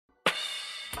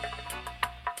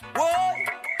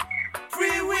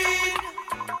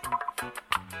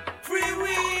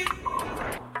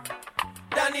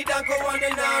Danny Danko on the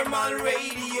normal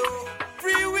radio.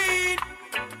 Free weed.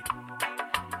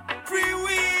 Free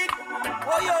weed.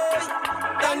 Oi, oi.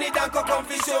 Danny Danko come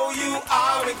to show you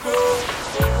how it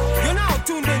grows. You're now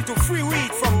tuned into Free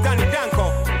Weed from Danny Danko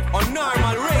on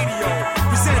normal radio.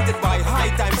 Presented by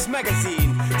High Times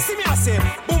Magazine. See me I say,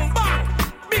 boom bang.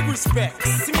 Big respect.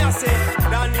 See me I say,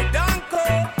 Danny Danko.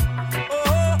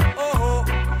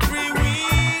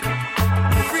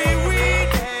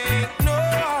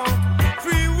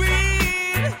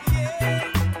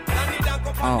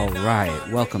 All right,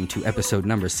 welcome to episode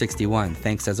number 61.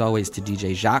 Thanks as always to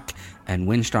DJ Jacques and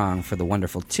Winstrong for the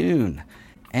wonderful tune.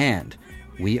 And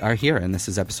we are here, and this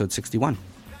is episode 61,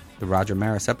 the Roger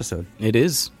Maris episode. It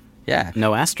is. Yeah.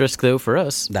 No asterisk, though, for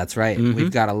us. That's right. Mm-hmm.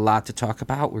 We've got a lot to talk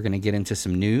about. We're going to get into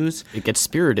some news. It gets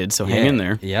spirited, so hang in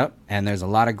there. Yep. And there's a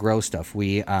lot of grow stuff.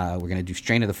 We're going to do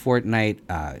Strain of the Fortnight.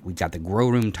 We got the Grow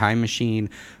Room Time Machine.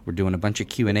 We're doing a bunch of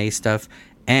Q&A stuff.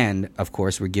 And, of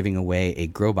course, we're giving away a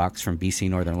grow box from BC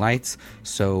Northern Lights.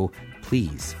 So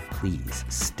please, please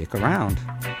stick around.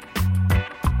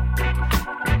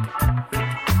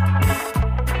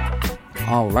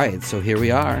 All right, so here we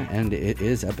are, and it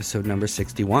is episode number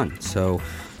 61. So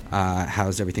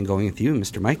how's everything going with you,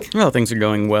 Mr. Mike? Well, things are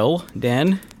going well,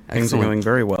 Dan. Things Excellent. are going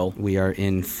very well. We are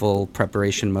in full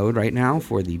preparation mode right now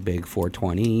for the big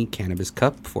 420 Cannabis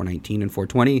Cup, 419 and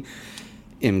 420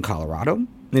 in Colorado.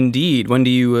 Indeed. When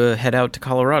do you head out to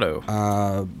Colorado?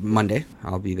 Monday.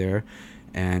 I'll be there.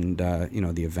 And,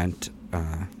 the event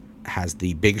has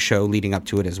the big show leading up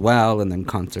to it as well, and then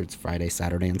concerts Friday,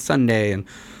 Saturday, and Sunday, and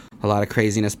a lot of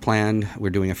craziness planned. We're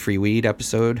doing a free weed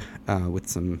episode with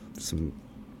some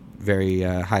very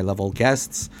high-level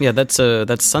guests. Yeah, that's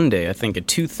Sunday, I think, at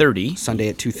 2:30. Sunday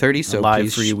at 2:30, so live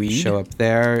please free weed. Show up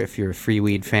there if you're a free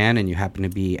weed fan and you happen to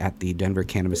be at the Denver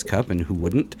Cannabis Cup, and who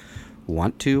wouldn't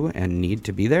want to and need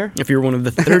to be there. If you're one of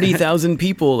the 30,000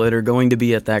 people that are going to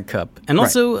be at that cup. And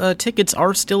also, tickets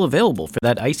are still available for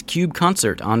that Ice Cube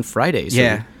concert on Friday. So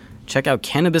yeah. Check out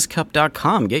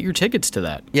CannabisCup.com. Get your tickets to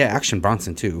that. Yeah, Action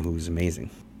Bronson, too, who's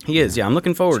amazing. He is, yeah. I'm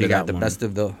looking forward to you that got the one.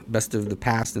 best of the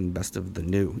past and best of the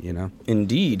new, you know?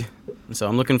 Indeed. So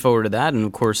I'm looking forward to that. And,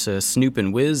 of course, Snoop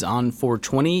and Wiz on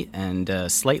 420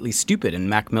 and Slightly Stupid and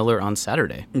Mac Miller on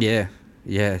Saturday.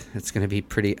 Yeah, it's going to be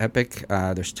pretty epic.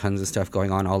 There's tons of stuff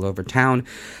going on all over town.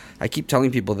 I keep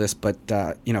telling people this, but,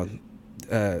 the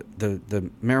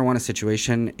marijuana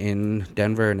situation in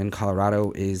Denver and in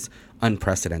Colorado is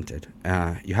unprecedented.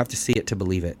 You have to see it to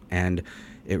believe it. And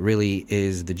it really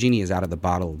is, the genie is out of the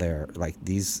bottle there. Like,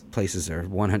 these places are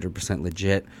 100%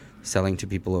 legit, selling to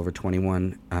people over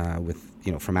 21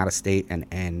 from out of state.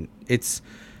 And it's...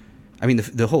 I mean,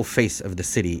 the whole face of the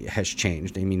city has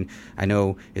changed. I mean, I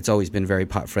know it's always been very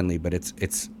pot friendly, but it's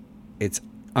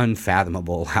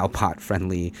unfathomable how pot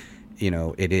friendly,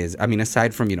 it is. I mean,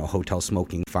 aside from, hotel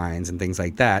smoking fines and things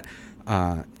like that,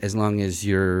 as long as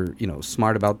you're,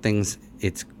 smart about things,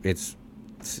 it's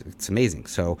amazing.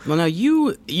 So, well, now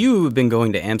you've been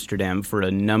going to Amsterdam for a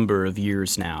number of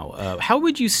years now. How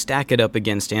would you stack it up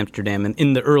against Amsterdam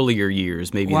in the earlier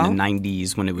years, maybe in the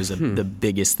 90s when it was the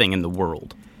biggest thing in the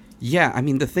world? Yeah, I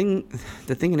mean, the thing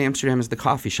in Amsterdam is the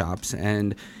coffee shops,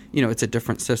 and, it's a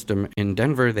different system. In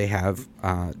Denver, they have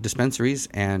dispensaries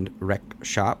and rec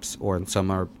shops, or in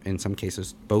some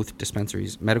cases, both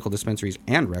dispensaries, medical dispensaries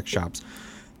and rec shops.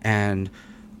 And,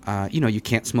 you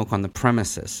can't smoke on the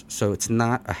premises, so it's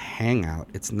not a hangout.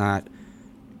 It's not,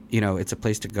 it's a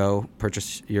place to go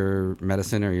purchase your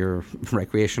medicine or your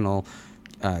recreational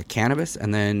cannabis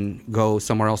and then go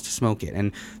somewhere else to smoke it.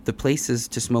 And the places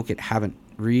to smoke it haven't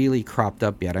really cropped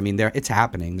up yet. I mean, it's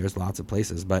happening. There's lots of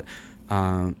places, but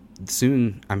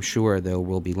soon I'm sure there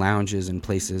will be lounges and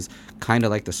places kind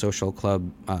of like the social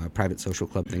club, private social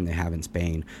club thing they have in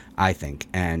Spain, I think,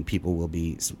 and people will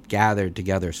be gathered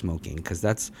together smoking, because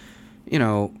that's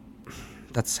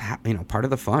part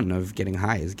of the fun of getting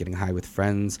high, is getting high with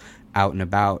friends out and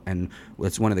about. And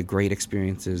it's one of the great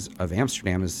experiences of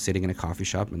Amsterdam, is sitting in a coffee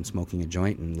shop and smoking a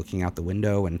joint and looking out the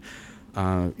window and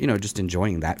just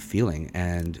enjoying that feeling.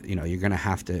 And, you're going to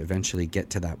have to eventually get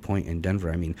to that point in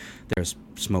Denver. I mean, there's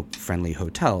smoke-friendly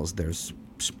hotels. There's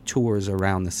tours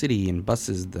around the city and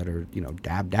buses that are,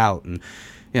 dabbed out. And,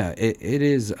 yeah,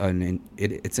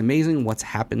 it's amazing what's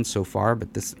happened so far, but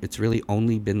it's really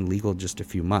only been legal just a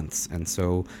few months. And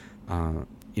so,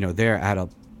 they're at a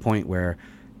point where,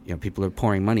 people are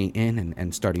pouring money in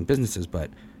and starting businesses, but,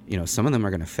 some of them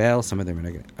are going to fail. Some of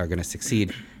them are going to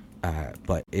succeed.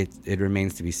 But it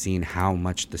remains to be seen how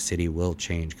much the city will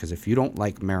change. Because if you don't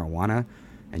like marijuana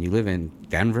and you live in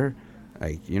Denver,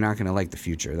 Like, you're not going to like the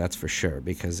future, that's for sure,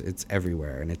 because it's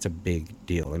everywhere and it's a big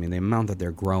deal. I mean, the amount that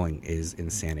they're growing is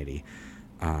insanity.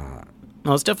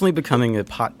 Well, it's definitely becoming a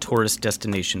pot tourist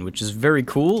destination, which is very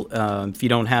cool. If you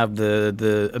don't have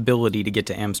the ability to get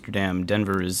to Amsterdam,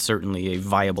 Denver is certainly a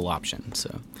viable option.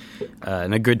 So,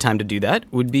 and a good time to do that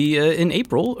would be in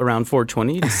April, around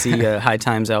 420, to see high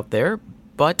times out there.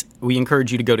 But we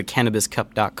encourage you to go to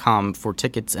CannabisCup.com for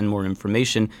tickets and more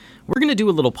information. We're going to do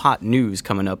a little pot news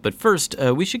coming up, but first,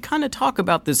 we should kind of talk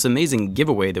about this amazing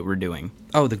giveaway that we're doing.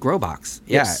 Oh, the Grow Box.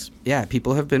 Yes. Yeah,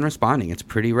 people have been responding. It's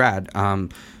pretty rad.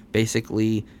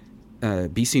 Basically,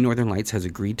 BC Northern Lights has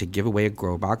agreed to give away a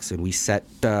Grow Box, and we set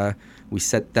the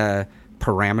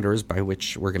parameters by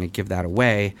which we're going to give that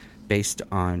away based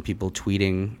on people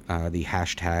tweeting the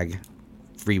hashtag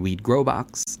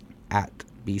FreeWeedGrowBox at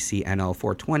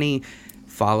BCNL420,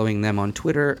 following them on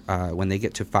Twitter when they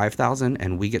get to 5,000,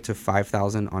 and we get to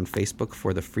 5,000 on Facebook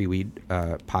for the Free Weed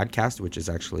podcast, which is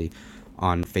actually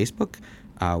on Facebook.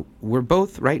 We're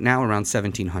both right now around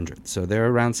 1,700. So they're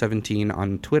around 17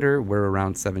 on Twitter. We're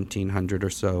around 1,700 or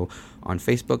so on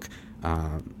Facebook.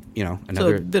 So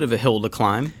a bit of a hill to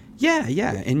climb. Yeah.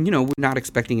 And, we're not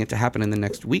expecting it to happen in the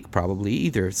next week probably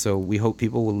either. So we hope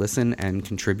people will listen and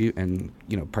contribute and,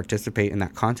 participate in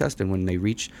that contest. And when they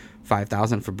reach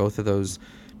 5,000 for both of those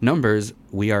numbers,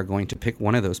 we are going to pick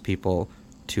one of those people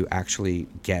to actually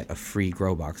get a free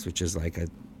Grow Box, which is like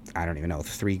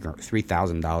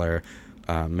 $3,000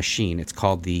 machine. It's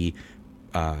called the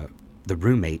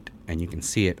Roommate, and you can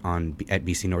see it at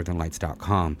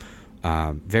bcnorthernlights.com.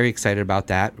 Very excited about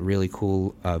that. Really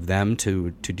cool of them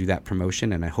to do that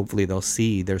promotion, and hopefully they'll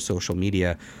see their social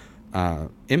media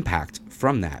impact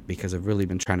from that, because I've really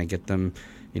been trying to get them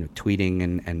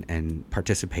tweeting and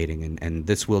participating, and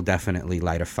this will definitely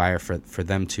light a fire for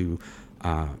them to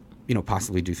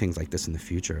possibly do things like this in the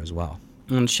future as well.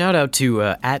 And shout out to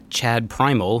at Chad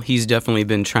Primal. He's definitely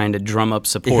been trying to drum up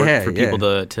support for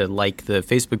people to like the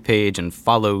Facebook page and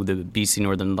follow the BC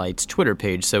Northern Lights Twitter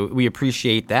page. So we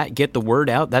appreciate that. Get the word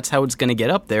out. That's how it's going to get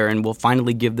up there, and we'll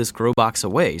finally give this Grow Box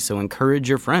away. So encourage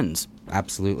your friends.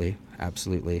 Absolutely.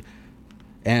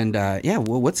 And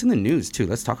what's in the news too?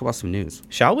 Let's talk about some news.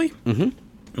 Shall we? Mm-hmm.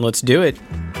 Let's do it.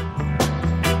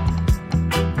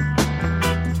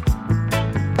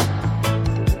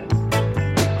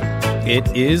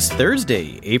 It is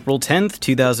Thursday, April 10th,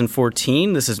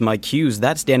 2014. This is Mike Hughes.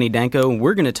 That's Danny Danko.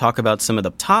 We're going to talk about some of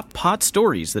the top pot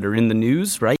stories that are in the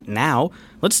news right now.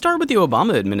 Let's start with the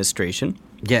Obama administration.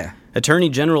 Yeah. Attorney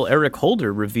General Eric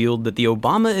Holder revealed that the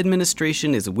Obama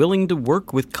administration is willing to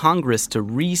work with Congress to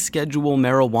reschedule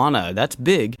marijuana. That's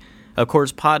big. Of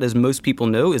course, pot, as most people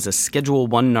know, is a Schedule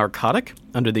I narcotic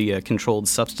under the Controlled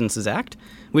Substances Act,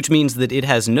 which means that it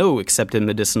has no accepted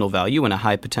medicinal value and a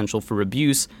high potential for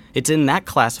abuse. It's in that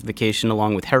classification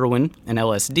along with heroin and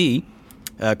LSD.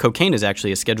 Cocaine is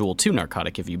actually a Schedule II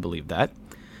narcotic, if you believe that.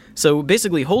 So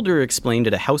basically, Holder explained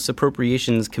at a House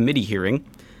Appropriations Committee hearing,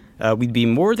 we'd be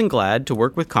more than glad to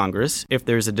work with Congress if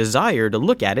there's a desire to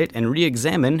look at it and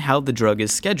re-examine how the drug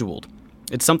is scheduled.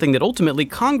 It's something that ultimately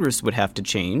Congress would have to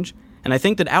change, and I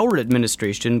think that our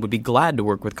administration would be glad to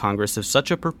work with Congress if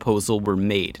such a proposal were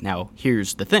made. Now,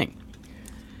 here's the thing.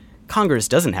 Congress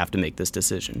doesn't have to make this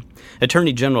decision.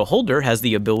 Attorney General Holder has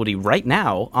the ability right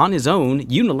now, on his own,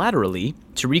 unilaterally,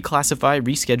 to reclassify,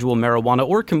 reschedule marijuana,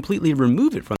 or completely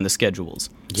remove it from the schedules.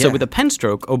 Yeah. So with a pen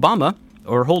stroke, Obama,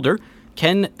 or Holder,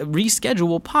 can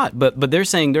reschedule pot, but they're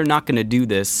saying they're not going to do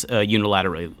this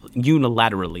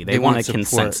unilaterally. They want a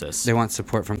consensus. They want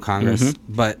support from Congress,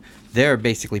 but they're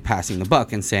basically passing the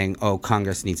buck and saying, oh,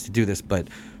 Congress needs to do this, but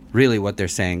really what they're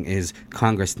saying is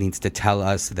Congress needs to tell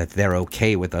us that they're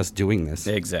okay with us doing this.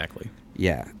 Exactly.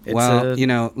 Yeah.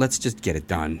 Let's just get it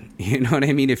done. You know what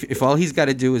I mean? If all he's got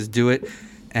to do is do it,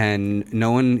 and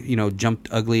no one, jumped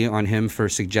ugly on him for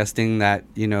suggesting that,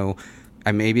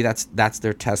 maybe that's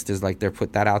their test, is like they're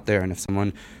put that out there, and if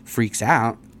someone freaks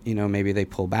out, maybe they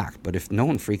pull back. But if no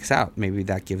one freaks out, maybe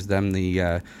that gives them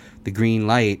the green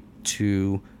light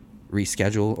to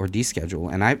reschedule or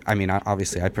deschedule. And I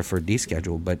obviously I prefer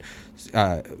deschedule, but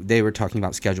they were talking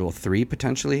about Schedule III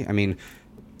potentially. I mean,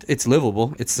 it's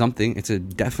livable. It's something. It's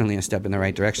definitely a step in the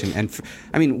right direction.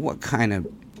 And what kind of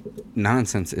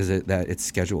nonsense is it that it's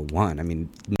Schedule I? I mean,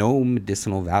 no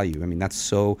medicinal value. I mean, that's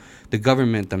so, the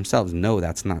government themselves know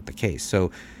that's not the case.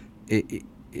 So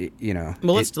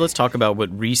Well, let's talk about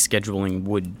what rescheduling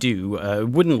would do. It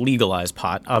wouldn't legalize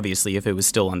pot, obviously, if it was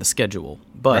still on the schedule,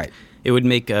 but Right. it would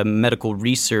make medical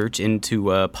research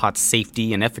into pot's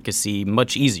safety and efficacy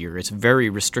much easier. It's very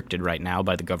restricted right now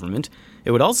by the government.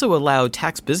 It would also allow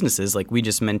tax businesses, like we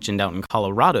just mentioned out in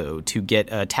Colorado, to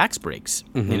get tax breaks.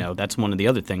 That's one of the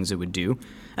other things it would do.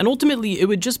 And ultimately, it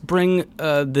would just bring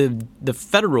the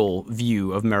federal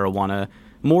view of marijuana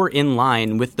more in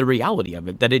line with the reality of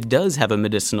it, that it does have a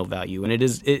medicinal value and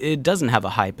it doesn't have a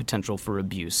high potential for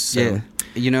abuse. So.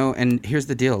 Yeah, and here's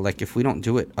the deal. Like, if we don't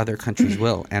do it, other countries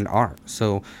will and are.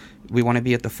 So we want to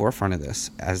be at the forefront of this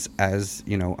as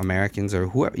Americans or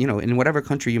whoever, in whatever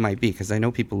country you might be, because I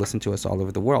know people listen to us all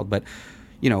over the world. But,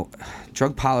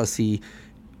 drug policy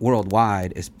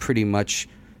worldwide is pretty much,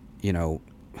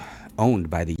 owned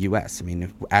by the U.S. I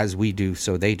mean, as we do,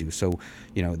 so they do. So,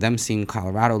 them seeing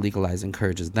Colorado legalize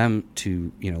encourages them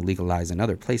to, legalize in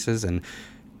other places. And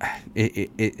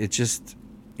it just,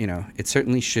 it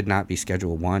certainly should not be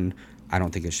Schedule 1. I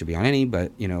don't think it should be on any,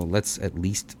 but, let's at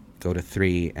least go to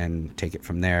 3 and take it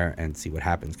from there and see what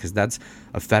happens. Because that's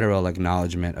a federal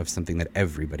acknowledgement of something that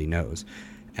everybody knows.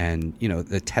 And,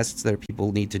 the tests that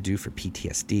people need to do for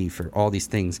PTSD, for all these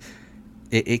things,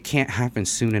 it can't happen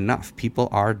soon enough. People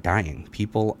are dying.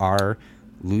 People are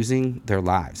losing their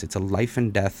lives. It's a life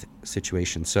and death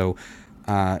situation. So,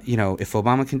 if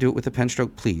Obama can do it with a pen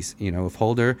stroke, please. If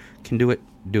Holder can do it,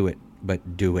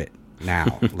 but do it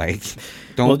now. Like,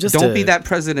 don't be that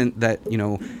president that,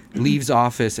 leaves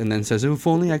office and then says, oh, if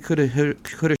only I could have,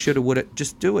 shoulda, woulda.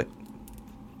 Just do it.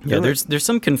 Yeah, there's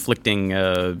some conflicting.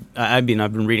 I've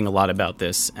been reading a lot about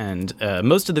this, and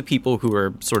most of the people who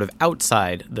are sort of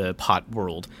outside the pot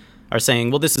world are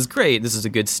saying, well, this is great. This is a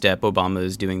good step. Obama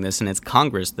is doing this, and it's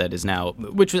Congress that is now,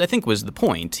 which I think was the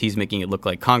point. He's making it look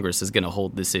like Congress is going to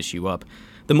hold this issue up.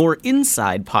 The more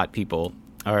inside pot people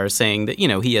are saying that,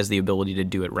 he has the ability to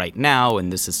do it right now,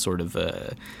 and this is sort of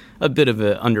a bit of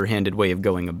an underhanded way of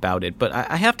going about it. But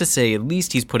I have to say, at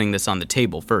least he's putting this on the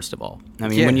table, first of all. I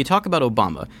mean, when you talk about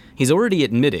Obama, he's already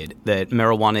admitted that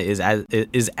marijuana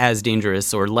is as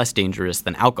dangerous or less dangerous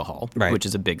than alcohol, right, which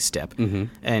is a big step. Mm-hmm.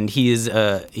 And he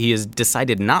has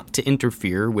decided not to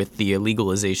interfere with the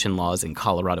legalization laws in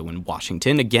Colorado and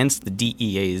Washington against the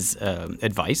DEA's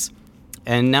advice.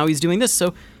 And now he's doing this.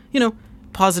 So,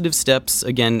 positive steps.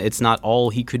 Again, it's not all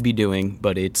he could be doing,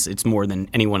 but it's more than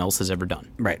anyone else has ever done.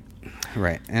 Right.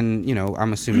 And,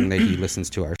 I'm assuming that he listens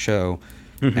to our show.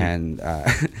 And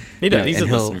he does. He's a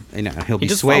listener. He'll be he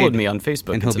just swayed, followed me on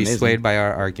Facebook. And he'll be swayed by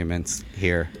our arguments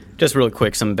here. Just really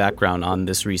quick, some background on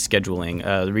this rescheduling.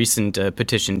 The recent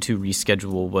petition to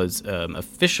reschedule was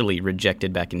officially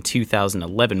rejected back in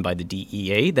 2011 by the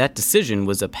DEA. That decision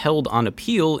was upheld on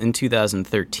appeal in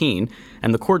 2013,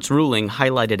 and the court's ruling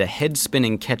highlighted a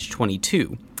head-spinning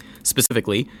catch-22.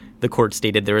 Specifically, the court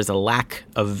stated there is a lack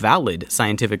of valid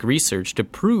scientific research to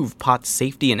prove pot's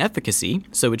safety and efficacy,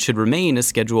 so it should remain a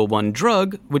Schedule 1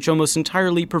 drug, which almost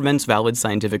entirely prevents valid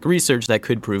scientific research that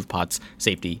could prove pot's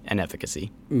safety and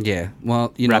efficacy. Yeah,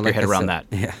 well, wrap your head around that.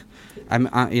 Yeah, I'm,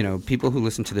 people who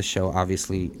listen to the show,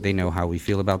 obviously, they know how we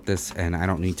feel about this, and I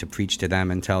don't need to preach to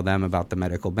them and tell them about the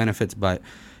medical benefits, but,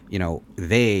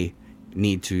 they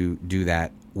need to do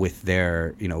that with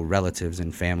their, relatives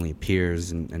and family,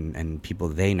 peers, and people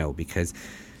they know, because,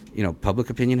 public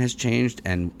opinion has changed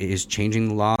and is changing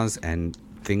the laws, and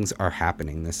things are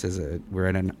happening. We're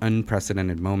at an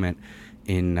unprecedented moment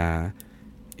in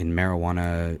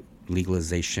marijuana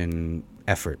legalization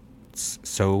efforts.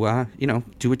 So,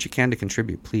 do what you can to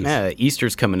contribute, please. Yeah,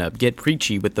 Easter's coming up. Get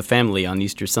preachy with the family on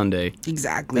Easter Sunday.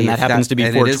 Exactly. And that happens to be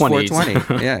 420. It is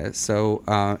 420. Yeah. So,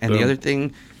 and the other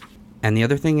thing... And the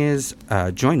other thing is,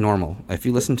 join NORML. If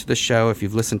you listen to the show, if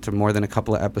you've listened to more than a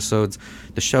couple of episodes,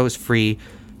 the show is free.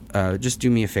 Just do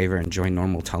me a favor and join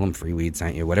NORML. Tell them Free Weed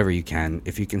sent you, whatever you can.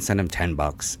 If you can send them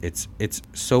 $10, it's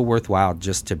so worthwhile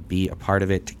just to be a part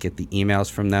of it, to get the emails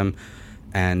from them,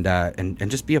 and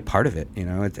just be a part of it.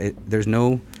 There's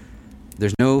no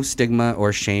stigma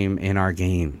or shame in our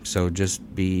game. So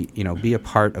just be a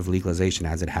part of legalization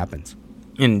as it happens.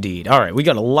 Indeed. All right, we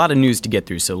got a lot of news to get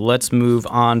through, so let's move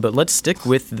on. But let's stick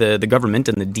with the government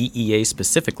and the DEA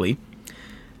specifically.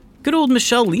 Good old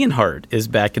Michelle Leonhart is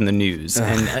back in the news.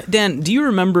 And Dan, do you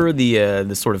remember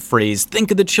the sort of phrase, think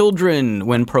of the children,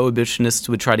 when prohibitionists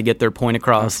would try to get their point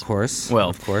across? Of course. Well,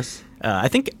 of course. I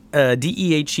think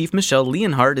DEA Chief Michelle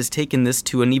Leonhart has taken this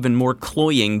to an even more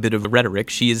cloying bit of rhetoric.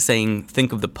 She is saying,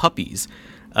 think of the puppies.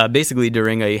 Basically,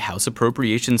 during a House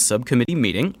Appropriations Subcommittee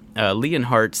meeting,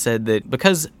 Leonhart said that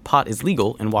because pot is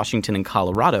legal in Washington and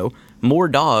Colorado, more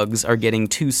dogs are getting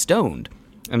too stoned.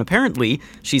 And apparently,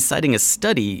 she's citing a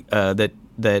study that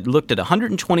that looked at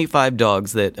 125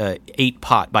 dogs that ate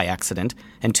pot by accident,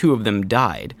 and 2 of them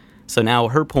died. So now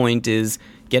her point is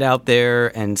get out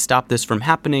there and stop this from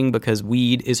happening because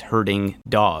weed is hurting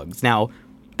dogs. Now,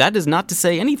 that is not to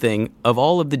say anything of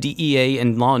all of the DEA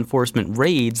and law enforcement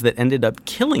raids that ended up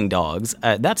killing dogs.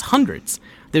 That's hundreds.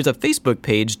 There's a Facebook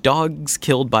page, Dogs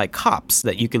Killed by Cops,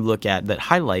 that you could look at that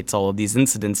highlights all of these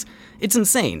incidents. It's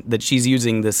insane that she's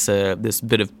using this this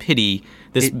bit of pity,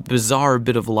 this bizarre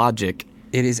bit of logic.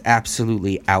 It is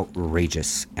absolutely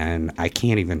outrageous, and I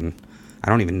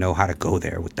don't even know how to go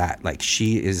there with that. Like,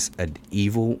 she is an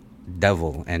evil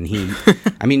devil, and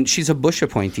I mean, she's a Bush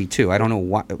appointee too. I don't know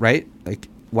why, right? Like,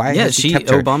 why has he kept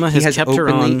her? Obama has kept her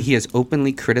on. He has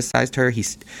openly criticized her.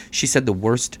 She said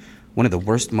one of the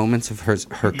worst moments of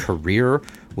her career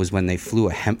was when they flew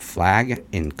a hemp flag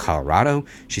in Colorado.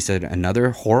 She said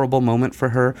another horrible moment for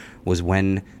her was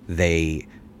when they,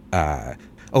 the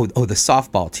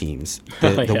softball teams.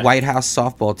 The White House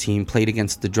softball team played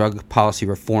against the drug policy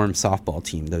reform softball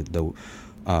team. The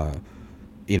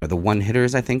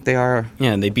one-hitters, I think they are.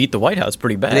 Yeah, and they beat the White House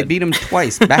pretty bad. They beat them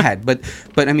twice bad. But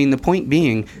I mean, the point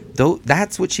being, though,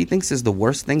 that's what she thinks is the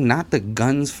worst thing, not the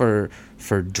guns for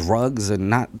drugs and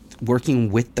not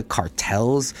working with the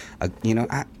cartels. In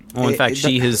fact,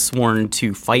 she has sworn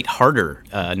to fight harder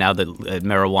now that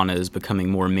marijuana is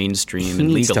becoming more mainstream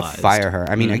and legalized. He needs to fire her.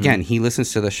 I mean, again, he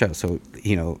listens to the show, so,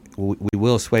 we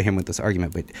will sway him with this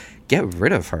argument, but get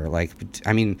rid of her. Like,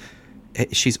 I mean,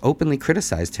 she's openly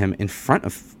criticized him in front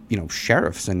of,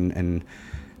 sheriffs and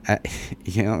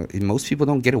most people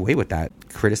don't get away with that,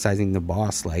 criticizing the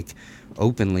boss, like,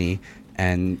 openly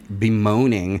and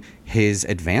bemoaning his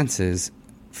advances.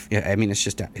 I mean, it's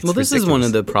ridiculous. This is one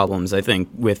of the problems, I think,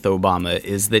 with Obama,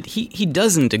 is that he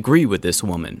doesn't agree with this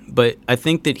woman, but I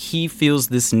think that he feels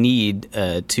this need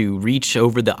to reach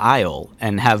over the aisle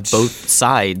and have both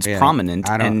sides prominent,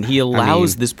 and he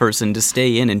allows this person to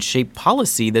stay in and shape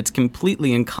policy that's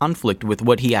completely in conflict with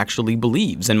what he actually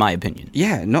believes, in my opinion.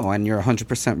 Yeah, no, and you're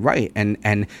 100% right,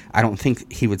 and I don't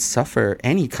think he would suffer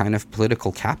any kind of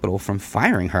political capital from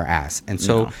firing her ass, and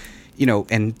so... No.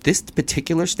 And this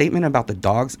particular statement about the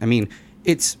dogs, I mean,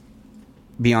 it's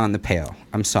beyond the pale.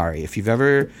 I'm sorry. If you've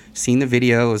ever seen the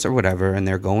videos or whatever, and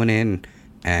they're going in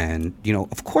and,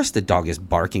 of course the dog is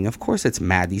barking. Of course it's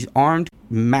mad. These armed,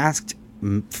 masked,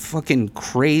 fucking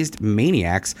crazed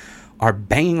maniacs are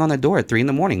banging on the door at 3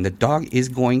 a.m. The dog is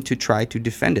going to try to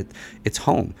defend its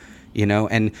home.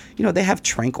 They have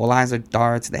tranquilizer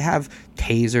darts, they have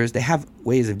tasers, they have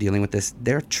ways of dealing with this.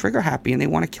 They're trigger happy and they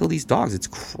want to kill these dogs. It's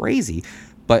crazy,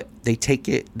 but they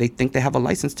think they have a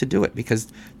license to do it because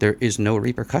there is no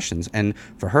repercussions. And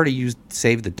for her to use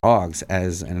Save the Dogs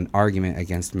as an argument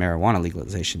against marijuana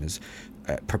legalization is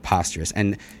preposterous.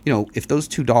 And, if those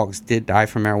 2 dogs did die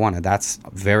from marijuana, that's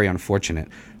very unfortunate.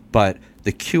 But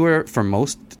the cure for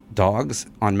most dogs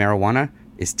on marijuana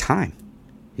is time.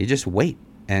 You just wait.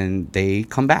 And they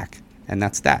come back, and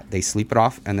that's that. They sleep it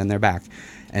off, and then they're back.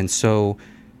 And so,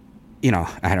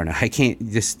 I don't know. I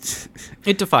can't just...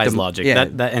 It defies logic,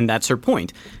 and that's her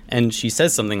point. And she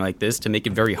says something like this to make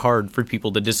it very hard for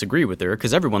people to disagree with her,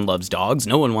 because everyone loves dogs.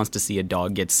 No one wants to see a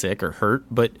dog get sick or hurt.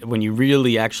 But when you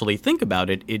really actually think about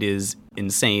it, it is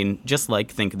insane, just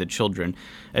like Think of the Children.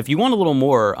 If you want a little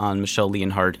more on Michelle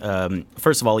Leonhart,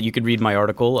 first of all, you could read my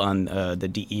article on the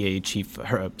DEA chief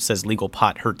says legal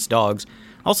pot hurts dogs.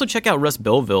 Also, check out Russ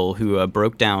Belville, who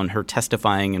broke down her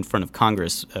testifying in front of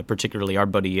Congress, particularly our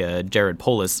buddy Jared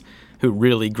Polis, who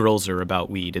really grills her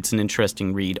about weed. It's an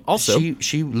interesting read. Also,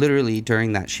 she literally,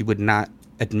 during that, she would not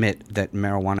admit that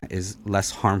marijuana is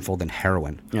less harmful than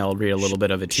heroin. Yeah, I'll read a little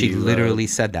bit of it to you. She literally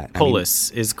said that.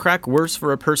 Polis, is crack worse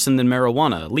for a person than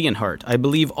marijuana? Leonhart, I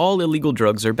believe all illegal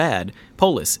drugs are bad.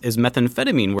 Polis, is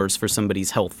methamphetamine worse for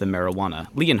somebody's health than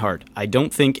marijuana? Leonhart, I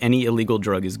don't think any illegal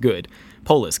drug is good.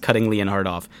 Polis, cutting Leonhart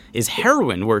off. Is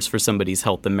heroin worse for somebody's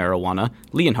health than marijuana?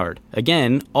 Leonhart,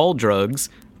 again, all drugs.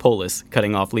 Polis,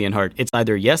 cutting off Leonhart. It's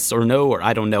either yes or no, or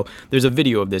I don't know. There's a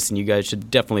video of this, and you guys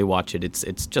should definitely watch it.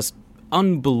 It's just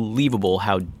unbelievable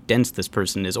how dense this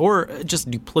person is, or just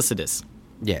duplicitous.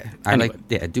 Yeah,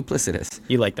 duplicitous.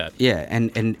 You like that? Yeah,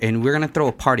 and we're gonna throw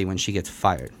a party when she gets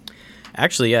fired.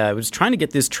 Actually, I was trying to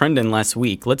get this trend in last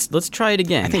week. Let's try it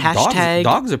again. I think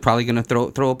dogs are probably going to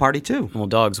throw a party too. Well,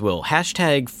 dogs will.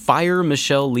 Hashtag fire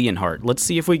Michelle Leonhart. Let's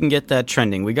see if we can get that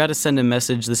trending. We got to send a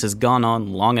message. This has gone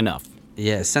on long enough.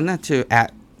 Yeah, send that to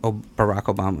Barack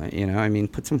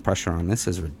Obama. Put some pressure on. This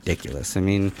is ridiculous.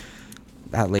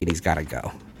 That lady's got to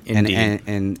go. Indeed.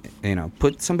 And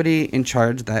put somebody in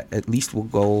charge that at least will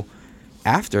go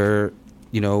after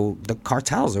the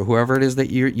cartels or whoever it is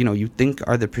that you think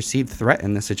are the perceived threat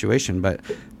in this situation. But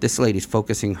this lady's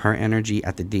focusing her energy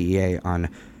at the DEA on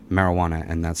marijuana,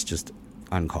 and that's just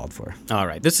uncalled for. All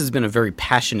right. This has been a very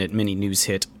passionate mini news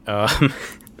hit.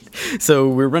 So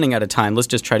we're running out of time. Let's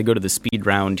just try to go to the speed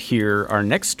round here. Our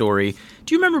next story.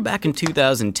 Do you remember back in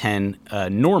 2010,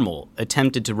 Normal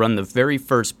attempted to run the very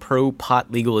first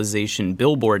pro-pot legalization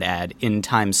billboard ad in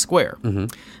Times Square? Mm-hmm.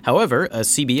 However,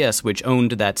 CBS, which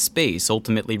owned that space,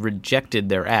 ultimately rejected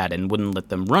their ad and wouldn't let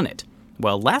them run it.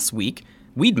 Well, last week,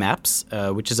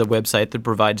 Weedmaps, which is a website that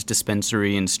provides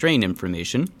dispensary and strain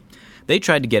information, they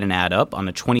tried to get an ad up on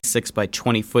a 26 by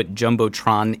 20 foot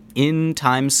Jumbotron in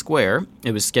Times Square.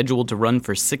 It was scheduled to run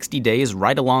for 60 days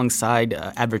right alongside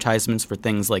advertisements for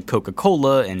things like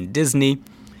Coca-Cola and Disney,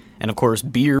 and of course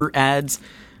beer ads.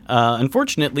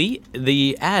 Unfortunately,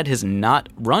 the ad has not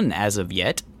run as of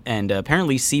yet, and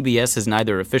apparently CBS has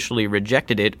neither officially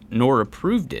rejected it nor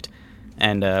approved it.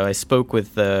 And I spoke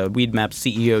with Weedmaps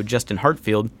CEO Justin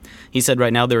Hartfield. He said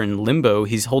right now they're in limbo.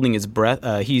 He's holding his breath.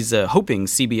 He's hoping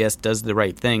CBS does the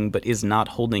right thing, but is not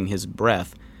holding his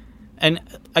breath. And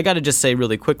I got to just say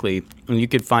really quickly, you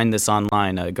could find this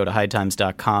online. Go to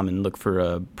hightimes.com and look for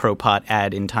a pro-pot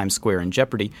ad in Times Square in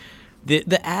Jeopardy.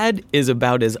 The ad is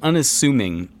about as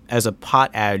unassuming as a pot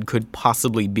ad could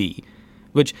possibly be,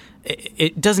 which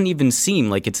it doesn't even seem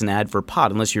like it's an ad for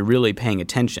pot unless you're really paying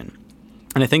attention.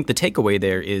 And I think the takeaway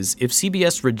there is if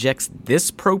CBS rejects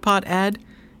this pro-pot ad,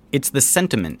 it's the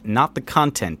sentiment, not the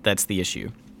content, that's the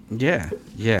issue. Yeah.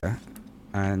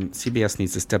 And CBS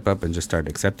needs to step up and just start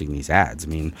accepting these ads. I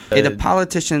mean, the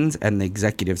politicians and the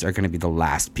executives are going to be the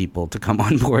last people to come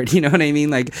on board. You know what I mean?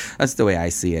 Like, that's the way I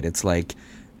see it. It's like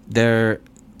they're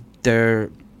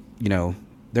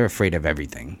afraid of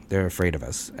everything. They're afraid of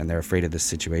us, and they're afraid of this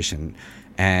situation.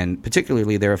 And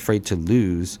particularly, they're afraid to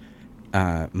lose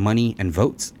money and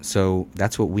votes. So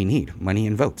that's what we need: money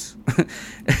and votes.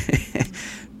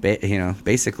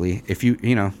 Basically, if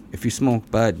you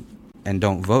smoke bud and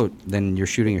don't vote, then you're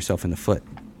shooting yourself in the foot.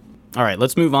 All right,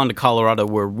 let's move on to Colorado,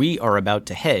 where we are about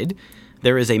to head.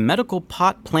 There is a medical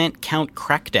pot plant count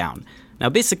crackdown. Now,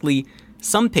 basically,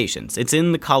 some patients, it's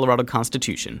in the Colorado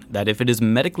Constitution, that if it is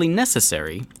medically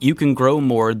necessary, you can grow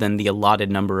more than the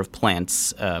allotted number of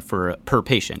plants per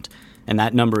patient, and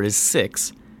that number is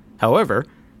 6. However,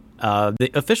 the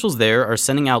officials there are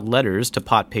sending out letters to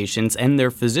pot patients and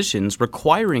their physicians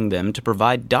requiring them to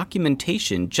provide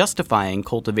documentation justifying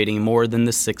cultivating more than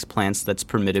the 6 plants that's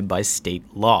permitted by state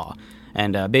law.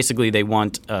 And basically they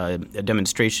want a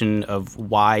demonstration of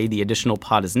why the additional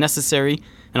pot is necessary,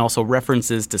 and also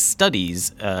references to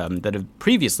studies that have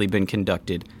previously been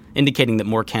conducted indicating that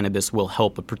more cannabis will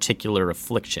help a particular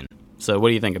affliction. So what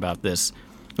do you think about this?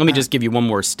 Let me just give you one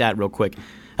more stat real quick.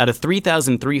 Out of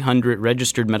 3,300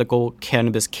 registered medical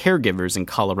cannabis caregivers in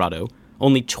Colorado,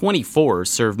 only 24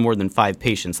 serve more than 5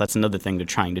 patients. That's another thing they're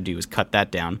trying to do, is cut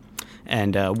that down.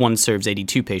 And one serves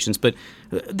 82 patients. But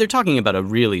they're talking about a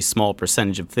really small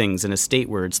percentage of things in a state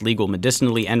where it's legal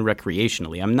medicinally and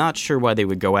recreationally. I'm not sure why they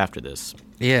would go after this.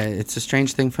 Yeah, it's a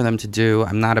strange thing for them to do.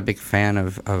 I'm not a big fan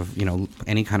of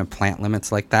any kind of plant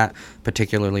limits like that,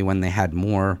 particularly when they had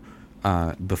more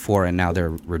before and now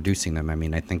they're reducing them. I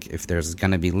mean, I think if there's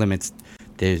going to be limits,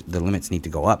 the limits need to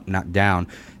go up, not down.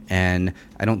 And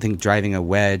I don't think driving a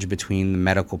wedge between the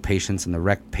medical patients and the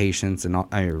rec patients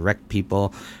and rec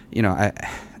people,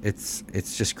 it's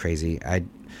just crazy.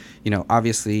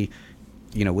 Obviously,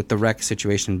 with the rec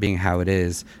situation being how it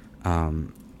is,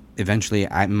 eventually,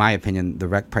 in my opinion, the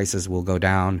rec prices will go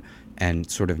down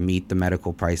and sort of meet the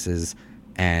medical prices,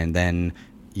 and then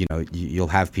you'll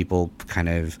have people kind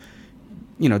of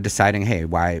deciding, hey,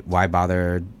 why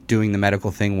bother doing the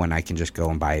medical thing when I can just go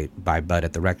and buy bud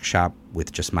at the rec shop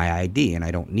with just my ID, and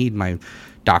I don't need my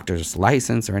doctor's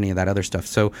license or any of that other stuff.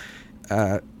 So,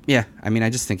 I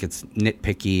just think it's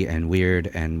nitpicky and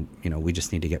weird, and we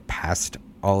just need to get past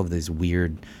all of these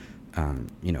weird,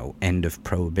 end of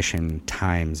prohibition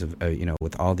times of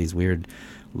with all these weird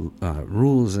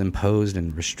rules imposed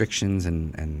and restrictions,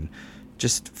 and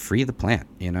just free the plant.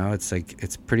 It's like,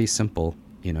 it's pretty simple.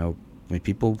 I mean,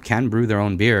 people can brew their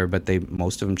own beer, but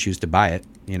most of them choose to buy it.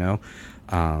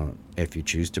 If you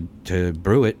choose to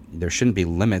brew it, there shouldn't be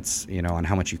limits, on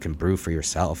how much you can brew for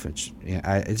yourself.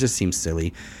 It just seems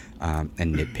silly and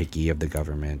nitpicky of the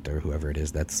government or whoever it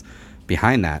is that's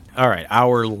behind that. All right,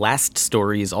 our last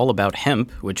story is all about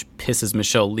hemp, which pisses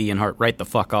Michelle Leonhart right the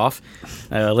fuck off.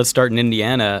 Let's start in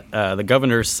Indiana. The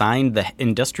governor signed the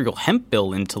industrial hemp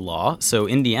bill into law, so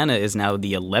Indiana is now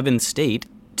the 11th state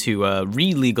to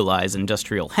re-legalize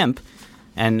industrial hemp.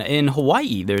 And in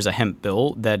Hawaii, there's a hemp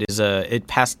bill that is it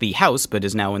passed the House, but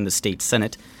is now in the state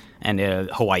Senate. And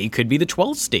Hawaii could be the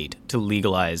 12th state to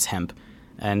legalize hemp.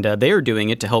 And they are doing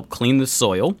it to help clean the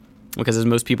soil, because as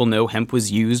most people know, hemp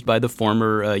was used by the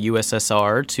former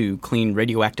USSR to clean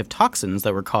radioactive toxins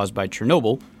that were caused by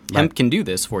Chernobyl. Right. Hemp can do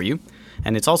this for you.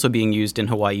 And it's also being used in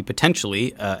Hawaii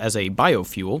potentially as a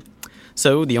biofuel.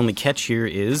 So the only catch here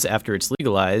is, after it's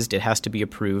legalized, it has to be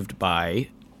approved by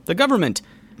the government.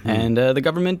 And the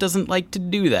government doesn't like to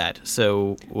do that.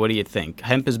 So what do you think?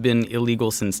 Hemp has been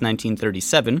illegal since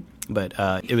 1937, but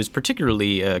it was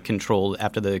particularly controlled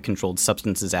after the Controlled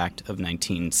Substances Act of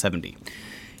 1970.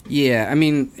 Yeah, I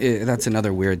mean, that's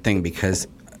another weird thing because,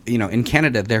 in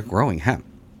Canada, they're growing hemp.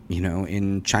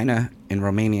 In China, in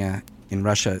Romania, in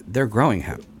Russia, they're growing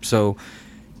hemp. So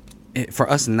for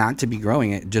us not to be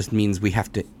growing it just means we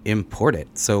have to import it,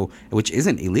 which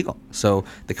isn't illegal. So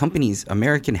the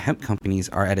American hemp companies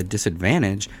are at a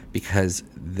disadvantage because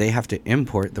they have to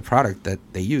import the product that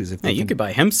they use. If you could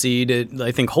buy hemp seed at,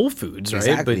 I think, Whole Foods, right?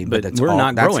 Exactly, but we're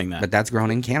not growing that. But that's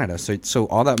grown in Canada. So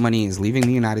all that money is leaving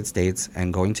the United States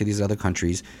and going to these other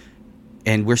countries,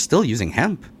 and we're still using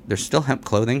hemp. There's still hemp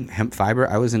clothing, hemp fiber.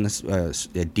 I was in this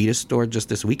Adidas store just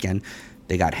this weekend.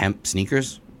 They got hemp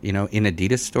sneakers. In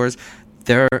Adidas stores,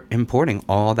 they're importing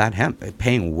all that hemp,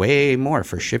 paying way more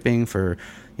for shipping, for,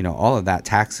 all of that,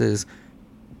 taxes,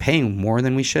 paying more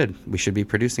than we should. We should be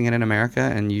producing it in America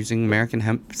and using American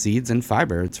hemp seeds and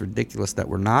fiber. It's ridiculous that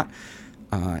we're not.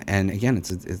 And again,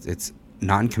 it's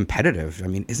non-competitive. I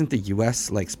mean, isn't the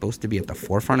U.S. supposed to be at the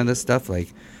forefront of this stuff?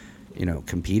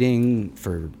 Competing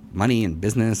for money and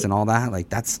business and all that.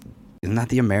 Isn't that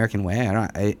the American way?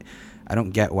 I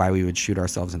don't get why we would shoot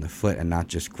ourselves in the foot and not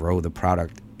just grow the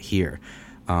product here.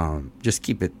 Just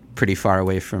keep it pretty far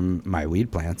away from my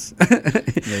weed plants.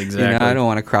 Exactly. I don't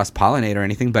want to cross-pollinate or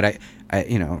anything, but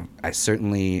I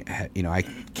certainly, I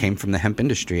came from the hemp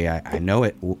industry. I know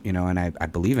it, and I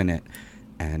believe in it,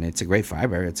 and it's a great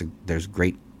fiber. There's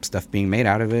great stuff being made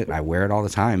out of it. I wear it all the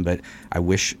time, but I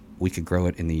wish we could grow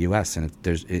it in the U.S., and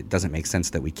it doesn't make sense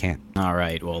that we can't. All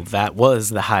right, well, that was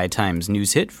the High Times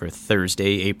News Hit for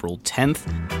Thursday, April 10th.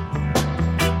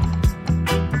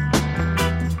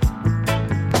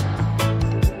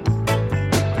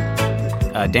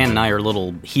 Dan and I are a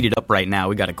little heated up right now.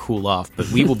 We got to cool off, but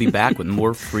we will be back with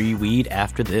more free weed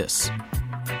after this.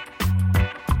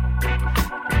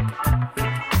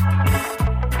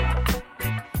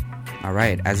 All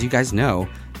right, as you guys know,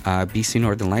 BC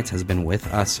Northern Lights has been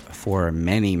with us for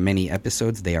many, many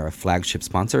episodes. They are a flagship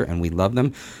sponsor, and we love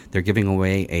them. They're giving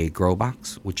away a grow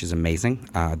box, which is amazing.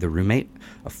 The Roommate,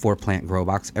 a 4-plant grow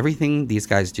box. Everything these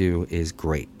guys do is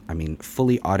great. I mean,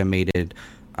 fully automated,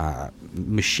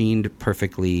 machined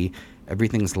perfectly.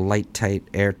 Everything's light tight,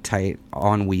 airtight,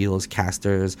 on wheels,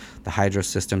 casters, the hydro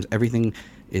systems. Everything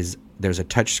is, there's a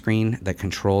touch screen that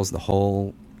controls the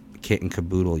whole kit and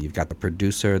caboodle. You've got the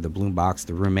producer, the Bloom box,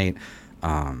 the Roommate,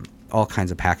 all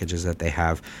kinds of packages that they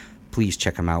have. Please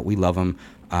check them out. We love them.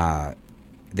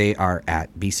 They are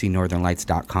at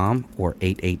bcnorthernlights.com or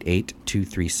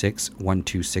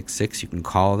 888-236-1266. You can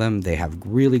call them. They have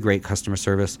really great customer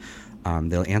service.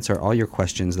 They'll answer all your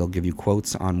questions. They'll give you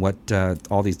quotes on what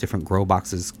all these different grow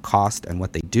boxes cost and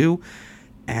what they do.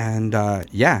 And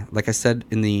like I said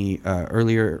in the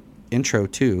earlier intro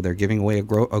too, they're giving away a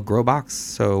grow box.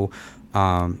 So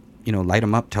light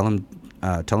them up. Tell them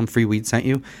Free Weed sent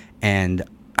you, and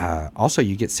also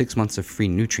you get 6 months of free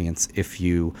nutrients if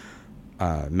you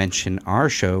mention our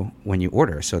show when you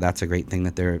order. So that's a great thing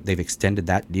that they've extended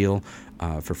that deal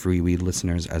for Free Weed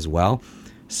listeners as well.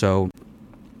 So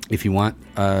if you want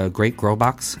a great grow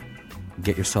box,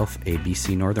 get yourself a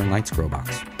BC Northern Lights grow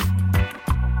box.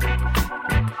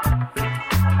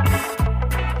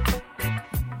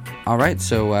 All right,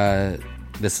 so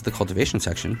this is the cultivation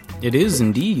section. It is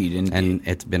indeed. And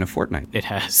it's been a fortnight. It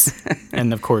has.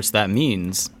 And of course, that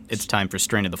means it's time for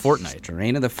Strain of the Fortnight.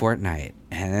 Strain of the Fortnight.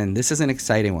 And this is an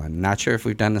exciting one. Not sure if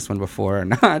we've done this one before or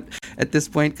not at this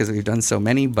point because we've done so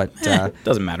many, but...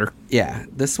 doesn't matter. Yeah.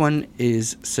 This one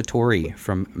is Satori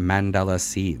from Mandala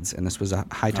Seeds. And this was a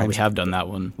High Times... we have done that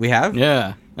one. We have?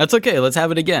 Yeah. That's okay. Let's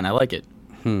have it again. I like it.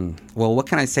 Well, what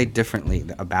can I say differently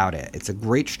about it? It's a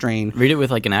great strain. Read it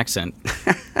with like an accent.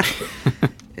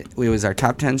 It was our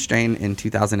top 10 strain in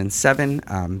 2007.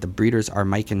 The breeders are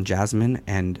Mike and Jasmine,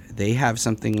 and they have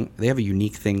a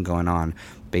unique thing going on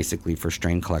basically for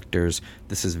strain collectors.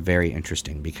 This is very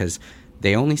interesting because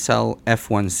they only sell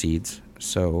F1 seeds.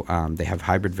 So they have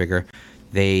Hybrid Vigor.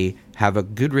 They have a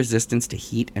good resistance to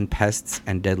heat and pests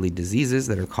and deadly diseases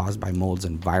that are caused by molds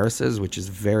and viruses, which is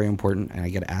very important. And I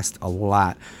get asked a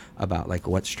lot about like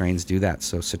what strains do that.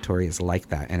 So Satori is like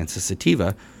that, and it's a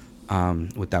sativa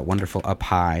with that wonderful up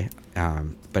high,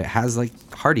 but it has like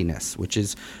hardiness, which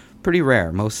is pretty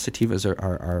rare. Most sativas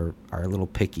are a little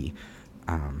picky.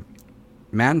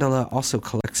 Mandala also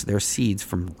collects their seeds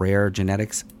from rare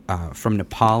genetics from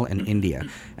Nepal and India,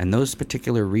 and those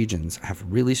particular regions have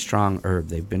really strong herb.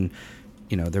 They've been,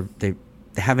 they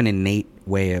have an innate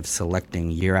way of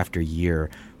selecting year after year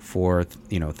for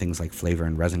things like flavor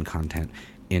and resin content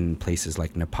in places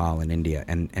like Nepal and India,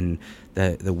 and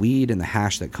the weed and the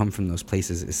hash that come from those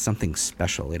places is something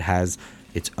special. It has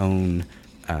its own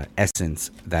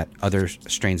essence that other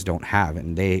strains don't have,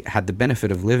 and they had the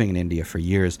benefit of living in India for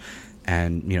years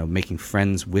and making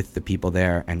friends with the people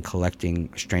there and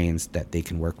collecting strains that they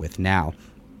can work with now.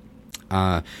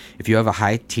 If you have a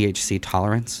high THC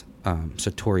tolerance,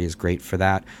 Satori is great for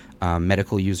that.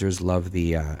 Medical users love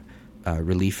the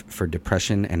relief for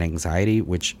depression and anxiety,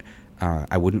 which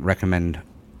I wouldn't recommend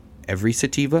every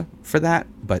sativa for that,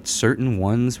 but certain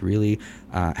ones really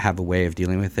have a way of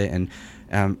dealing with it. And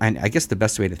I guess the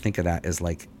best way to think of that is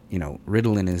like,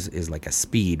 Ritalin is like a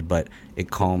speed, but it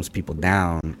calms people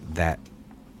down that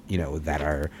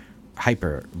are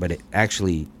hyper, but it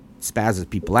actually spazzes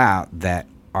people out that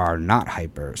are not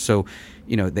hyper. So,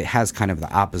 it has kind of the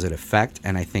opposite effect.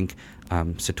 And I think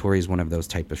Satori is one of those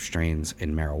type of strains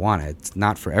in marijuana. It's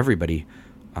not for everybody.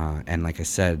 And like I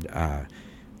said,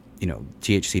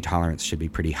 THC tolerance should be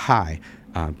pretty high.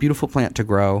 Beautiful plant to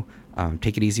grow.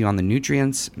 Take it easy on the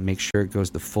nutrients. Make sure it goes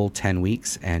the full 10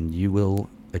 weeks, and you will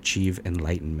achieve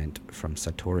enlightenment from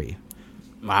Satori.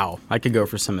 Wow, I could go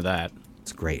for some of that.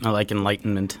 It's great. I like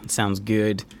enlightenment. It sounds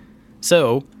good.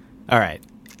 So, all right.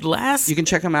 You can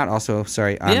check them out also, on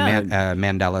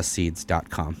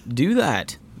mandalaseeds.com. Do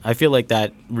that. I feel like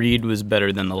that read was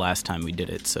better than the last time we did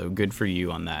it, so good for you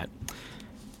on that.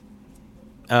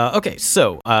 Okay,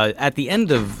 so at the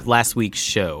end of last week's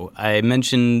show, I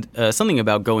mentioned something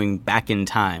about going back in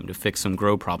time to fix some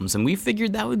grow problems, and we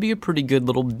figured that would be a pretty good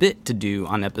little bit to do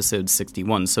on episode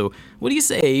 61. So what do you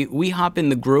say we hop in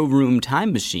the Grow Room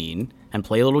Time Machine and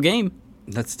play a little game?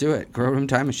 Let's do it. Grow Room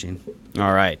Time Machine.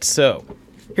 All right, so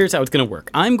here's how it's going to work.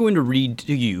 I'm going to read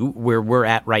to you where we're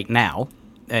at right now,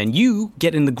 and you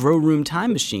get in the Grow Room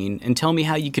Time Machine and tell me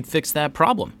how you could fix that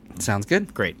problem. Sounds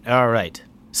good. Great. All right.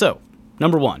 So,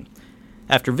 number 1.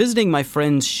 After visiting my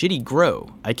friend's shitty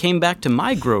grow, I came back to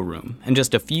my grow room, and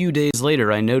just a few days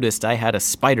later I noticed I had a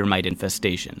spider mite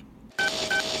infestation.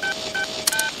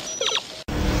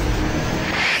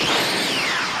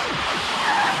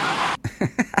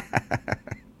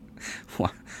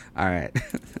 All right.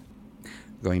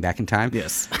 Going back in time?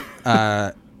 Yes.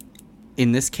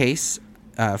 In this case,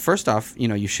 first off,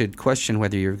 you should question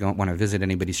whether you're going to want to visit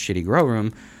anybody's shitty grow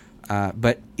room.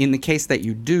 But in the case that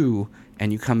you do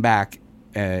and you come back,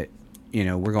 we're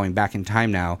going back in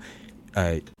time now,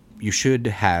 you should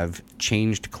have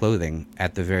changed clothing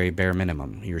at the very bare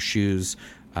minimum. Your shoes,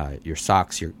 your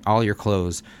socks, all your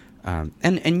clothes.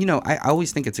 I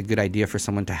always think it's a good idea for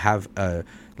someone to have a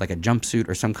jumpsuit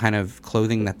or some kind of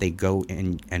clothing that they go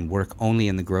in and work only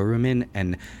in the grow room in,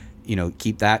 and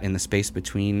keep that in the space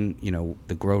between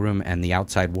the grow room and the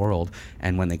outside world.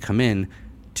 And when they come in,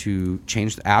 to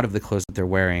change out of the clothes that they're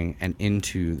wearing and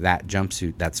into that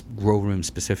jumpsuit that's grow room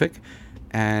specific,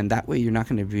 and that way you're not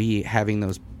going to be having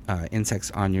those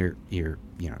insects on your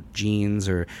jeans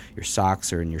or your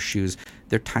socks or in your shoes.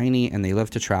 They're tiny and they love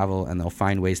to travel, and they'll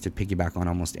find ways to piggyback on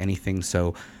almost anything.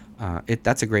 So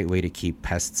that's a great way to keep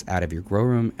pests out of your grow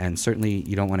room, and certainly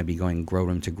you don't want to be going grow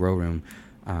room to grow room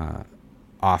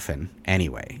often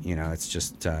anyway. It's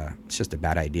just a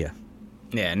bad idea.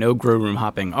 Yeah, no grow room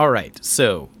hopping. All right,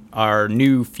 so our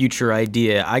new future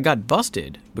idea. I got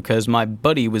busted because my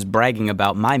buddy was bragging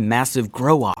about my massive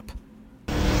grow op.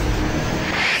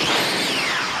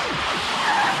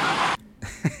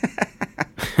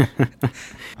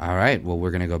 All right, well,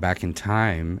 we're going to go back in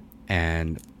time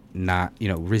and not,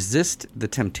 resist the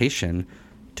temptation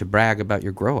to brag about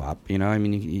your grow op.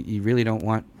 You really don't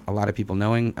want a lot of people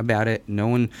knowing about it. No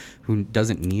one who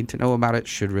doesn't need to know about it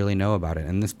should really know about it.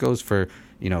 And this goes for,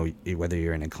 whether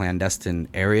you're in a clandestine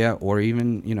area or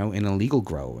even, in a legal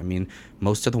grow.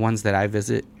 Most of the ones that I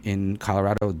visit in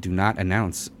Colorado do not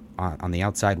announce on the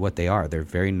outside what they are. They're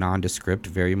very nondescript,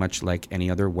 very much like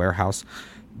any other warehouse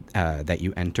that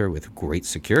you enter with great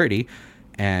security.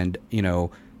 And,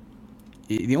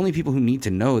 the only people who need to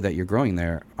know that you're growing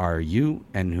there are you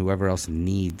and whoever else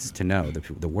needs to know,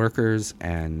 the workers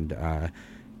and,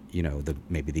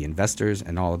 maybe the investors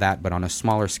and all of that. But on a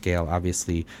smaller scale,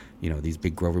 obviously, these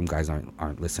big grow room guys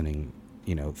aren't listening,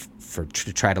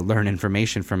 to try to learn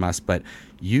information from us. But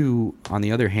you, on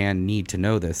the other hand, need to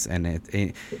know this, and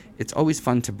it's always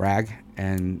fun to brag,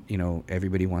 and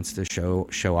everybody wants to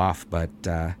show off, but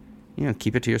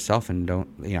keep it to yourself, and don't,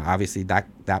 obviously that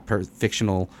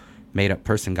fictional made up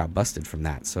person got busted from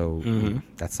that, so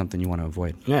that's something you want to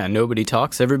avoid. Yeah, nobody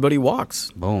talks, everybody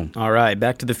walks. Boom. All right,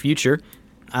 back to the future.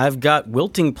 I've got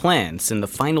wilting plants in the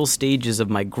final stages of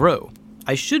my grow.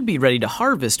 I should be ready to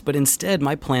harvest, but instead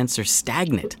my plants are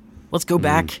stagnant. Let's go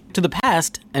back to the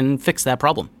past and fix that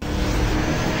problem.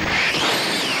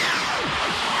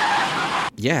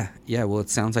 Yeah. Well, it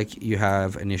sounds like you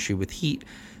have an issue with heat,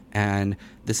 and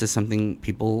this is something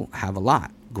people have a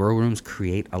lot. Grow lights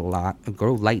create a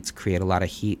lot of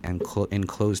heat, and in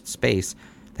closed space,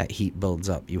 that heat builds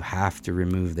up. You have to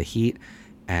remove the heat,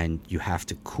 and you have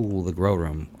to cool the grow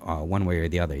room one way or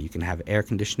the other. You can have air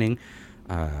conditioning,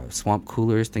 swamp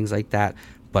coolers, things like that,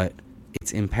 but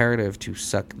it's imperative to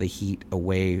suck the heat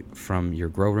away from your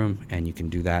grow room, and you can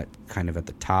do that kind of at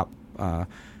the top.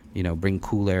 Bring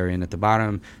cool air in at the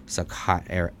bottom, suck hot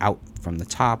air out from the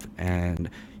top, and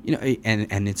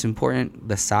and it's important,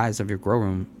 the size of your grow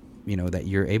room, that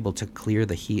you're able to clear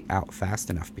the heat out fast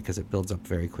enough, because it builds up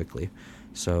very quickly.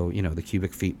 So, the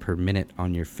cubic feet per minute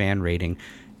on your fan rating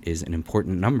is an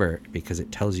important number, because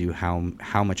it tells you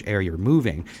how much air you're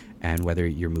moving and whether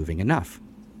you're moving enough.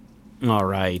 All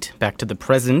right, back to the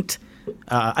present.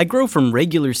 I grow from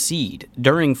regular seed.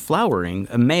 During flowering,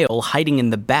 a male hiding in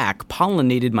the back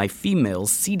pollinated my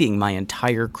females, seeding my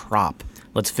entire crop.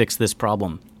 Let's fix this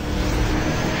problem.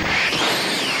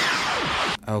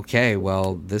 Okay,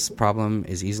 well, this problem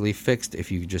is easily fixed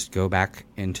if you just go back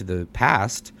into the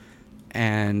past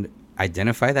and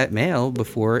identify that male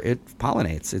before it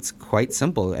pollinates. It's quite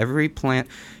simple. Every plant,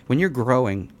 when you're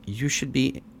growing, you should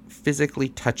be physically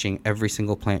touching every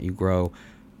single plant you grow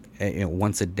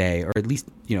once a day, or at least,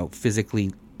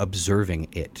 physically observing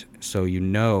it, so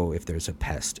if there's a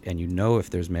pest, and if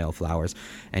there's male flowers.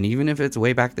 And even if it's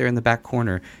way back there in the back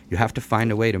corner, you have to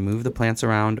find a way to move the plants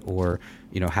around, or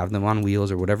have them on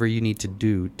wheels, or whatever you need to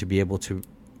do to be able to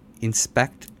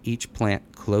inspect each plant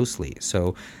closely.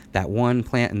 So that one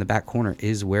plant in the back corner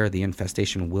is where the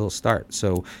infestation will start.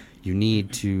 So you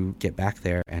need to get back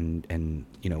there and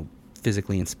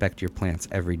physically inspect your plants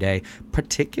every day,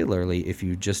 particularly if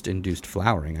you just induced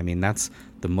flowering. I mean, that's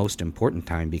the most important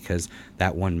time, because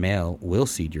that one male will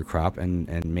seed your crop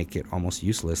and make it almost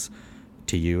useless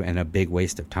to you, and a big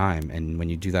waste of time. And when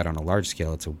you do that on a large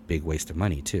scale, it's a big waste of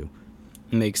money too.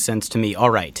 Makes sense to me. All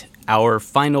right. Our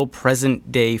final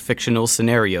present-day fictional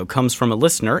scenario comes from a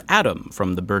listener, Adam,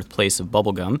 from the birthplace of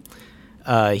bubblegum.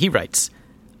 He writes,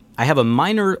 I have a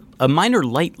minor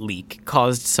light leak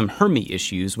caused some Hermy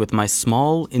issues with my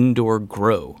small indoor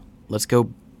grow. Let's go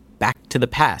back to the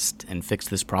past and fix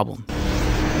this problem.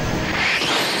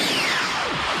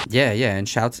 Yeah, and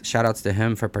shout outs to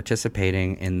him for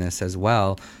participating in this as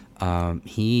well.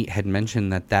 He had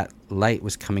mentioned that light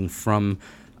was coming from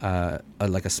a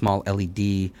small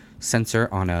LED sensor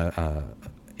on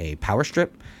a power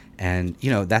strip. And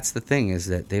that's the thing, is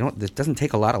that it doesn't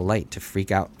take a lot of light to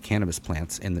freak out cannabis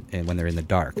plants when they're in the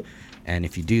dark. And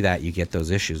if you do that, you get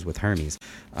those issues with Hermes.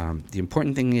 The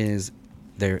important thing is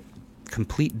they're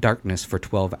complete darkness for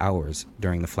 12 hours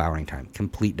during the flowering time.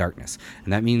 Complete darkness.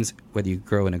 And that means whether you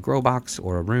grow in a grow box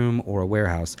or a room or a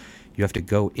warehouse, you have to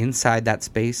go inside that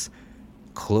space,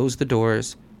 close the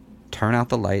doors, turn out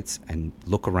the lights, and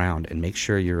look around and make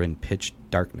sure you're in pitch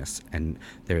darkness, and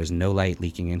there is no light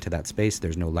leaking into that space.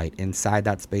 There's no light inside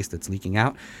that space that's leaking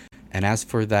out. And as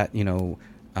for that,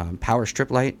 power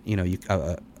strip light,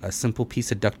 a simple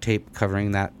piece of duct tape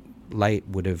covering that light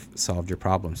would have solved your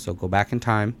problem. So go back in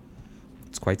time.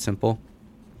 It's quite simple,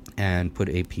 and put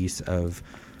a piece of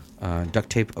duct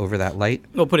tape over that light.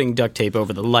 Well, putting duct tape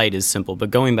over the light is simple,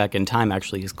 but going back in time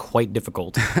actually is quite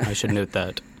difficult. I should note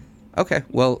that. Okay,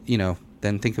 well,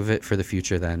 then think of it for the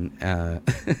future then.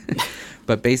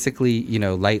 But basically,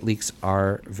 light leaks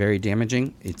are very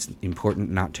damaging. It's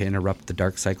important not to interrupt the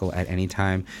dark cycle at any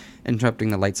time. Interrupting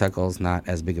the light cycle is not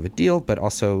as big of a deal, but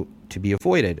also to be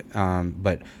avoided.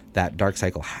 But that dark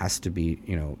cycle has to be,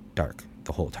 dark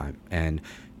the whole time. And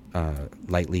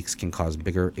light leaks can cause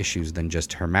bigger issues than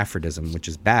just hermaphrodism, which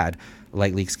is bad.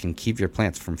 Light leaks can keep your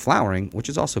plants from flowering, which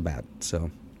is also bad. So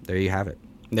there you have it.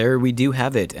 There we do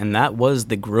have it, and that was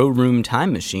the Grow Room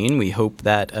Time Machine. We hope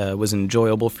that was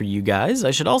enjoyable for you guys.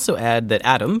 I should also add that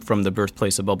Adam, from the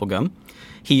birthplace of bubblegum,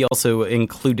 he also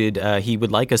included he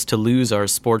would like us to lose our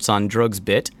sports on drugs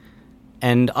bit.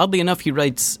 And oddly enough, he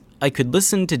writes, I could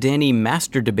listen to Danny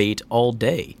master debate all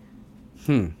day.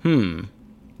 Wow.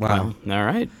 Well, all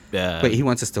right. Wait, he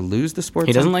wants us to lose the sports?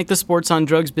 He doesn't like the sports on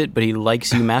drugs bit, but he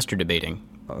likes you master debating.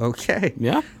 Okay.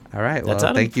 Yeah. All right. That's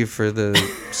Well, Adam. thank you for the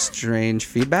strange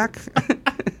feedback.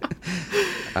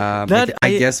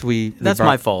 I guess That's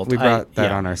my fault. We brought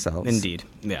that yeah, on ourselves. Indeed.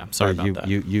 Yeah. Sorry about that.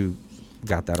 You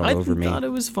got that all over me. I thought it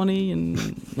was funny.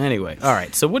 And anyway, all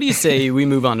right. So what do you say we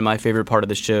move on to my favorite part of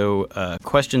the show?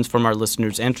 Questions from our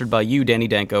listeners answered by you, Danny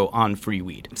Danko, on Free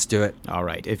Weed. Let's do it. All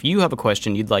right. If you have a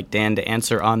question you'd like Dan to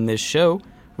answer on this show,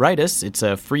 write us. It's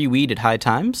a Free Weed at High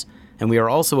Times. And we are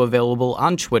also available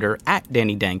on Twitter at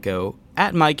Danny Danko,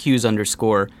 at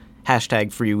MyQs_,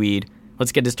 #FreeWeed.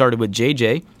 Let's get it started with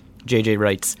JJ. JJ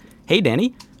writes, "Hey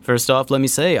Danny, first off, let me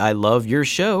say I love your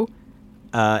show.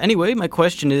 Anyway, my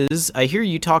question is, I hear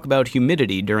you talk about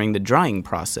humidity during the drying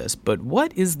process, but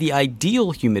what is the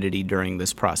ideal humidity during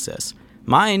this process?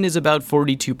 Mine is about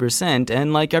 42%,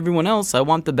 and like everyone else, I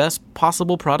want the best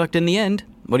possible product in the end.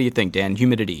 What do you think, Dan?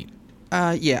 Humidity?"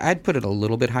 Yeah, I'd put it a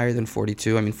little bit higher than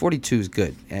 42. I mean, 42 is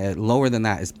good. Lower than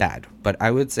that is bad. But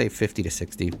I would say 50 to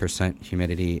 60%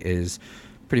 humidity is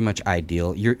pretty much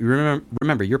ideal.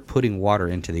 Remember, you're putting water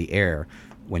into the air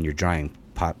when you're drying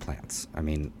pot plants. I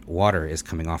mean, water is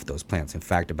coming off those plants. In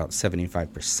fact, about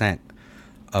 75%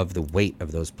 of the weight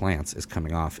of those plants is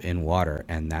coming off in water,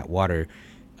 and that water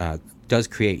does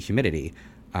create humidity.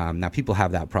 Now, people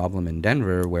have that problem in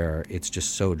Denver where it's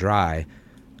just so dry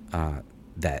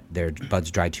that their buds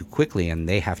dry too quickly and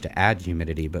they have to add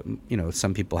humidity. But,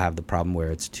 some people have the problem where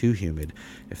it's too humid.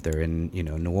 If they're in,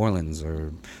 New Orleans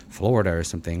or Florida or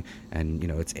something, and,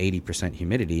 it's 80%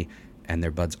 humidity and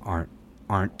their buds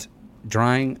aren't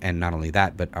drying, and not only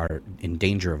that, but are in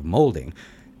danger of molding.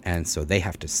 And so they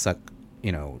have to suck,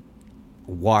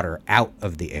 water out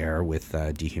of the air with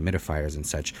dehumidifiers and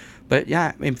such. But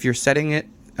yeah, if you're setting it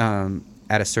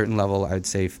at a certain level, I would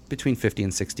say between 50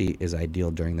 and 60 is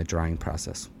ideal during the drying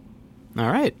process. All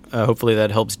right. Hopefully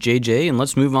that helps JJ. And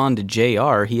let's move on to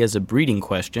JR. He has a breeding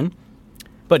question.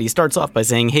 But he starts off by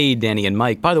saying, "Hey, Danny and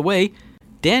Mike. By the way,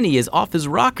 Danny is off his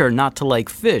rocker not to like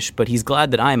fish, but he's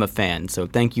glad that I'm a fan. So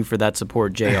thank you for that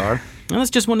support, JR." And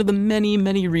that's just one of the many,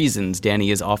 many reasons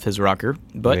Danny is off his rocker.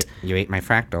 But you ate my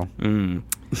fractal.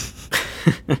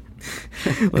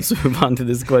 Let's move on to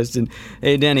this question.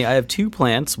 "Hey, Danny, I have 2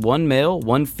 plants, one male,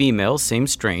 one female, same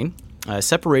strain. I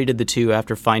separated the 2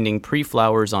 after finding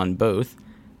pre-flowers on both.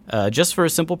 Just for a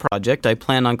simple project, I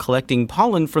plan on collecting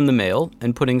pollen from the male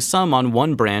and putting some on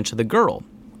one branch of the girl.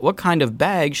 What kind of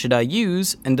bag should I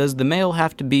use, and does the male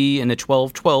have to be in a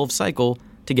 12-12 cycle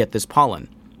to get this pollen?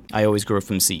 I always grow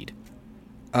from seed."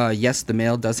 Yes, the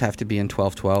male does have to be in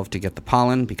 12-12 to get the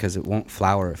pollen because it won't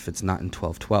flower if it's not in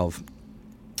 12-12.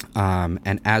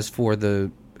 And as for the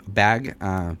bag,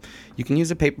 you can use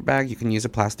a paper bag, you can use a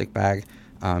plastic bag.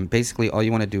 Basically, all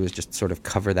you want to do is just sort of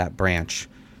cover that branch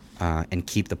and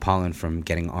keep the pollen from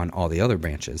getting on all the other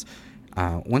branches.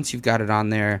 Once you've got it on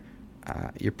there,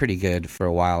 you're pretty good for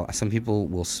a while. Some people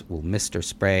will mist or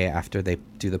spray after they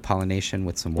do the pollination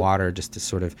with some water just to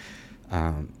sort of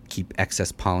keep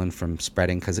excess pollen from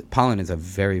spreading, because pollen is a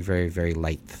very, very, very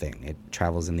light thing. It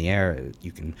travels in the air.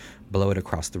 You can blow it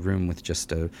across the room with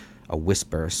just a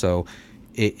whisper. So,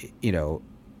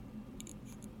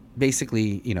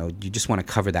 basically, you just want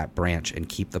to cover that branch and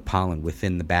keep the pollen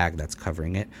within the bag that's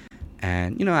covering it.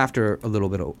 And after a little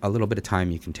bit of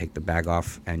time, you can take the bag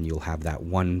off, and you'll have that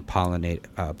one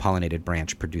pollinated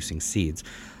branch producing seeds.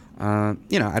 I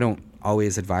don't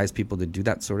always advise people to do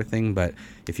that sort of thing, but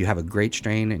if you have a great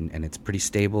strain and it's pretty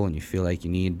stable, and you feel like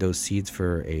you need those seeds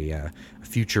for a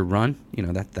future run,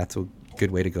 that's a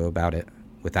good way to go about it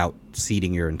without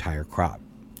seeding your entire crop.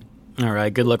 All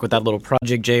right, good luck with that little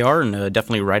project, JR, and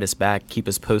definitely write us back. Keep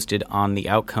us posted on the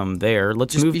outcome there.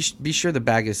 Let's just move. Be sure the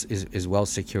bag is well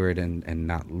secured and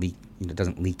not leak.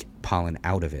 Doesn't leak pollen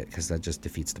out of it, because that just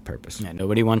defeats the purpose. Yeah,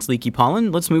 nobody wants leaky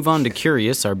pollen. Let's move on to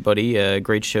Curious, our buddy.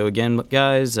 Great show again,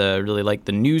 guys. Really like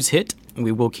the news hit.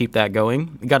 We will keep that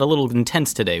going. We got a little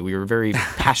intense today. We were very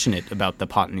passionate about the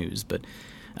pot news. But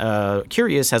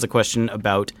Curious has a question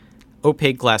about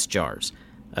opaque glass jars.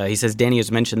 He says, "Danny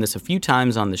has mentioned this a few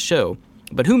times on the show,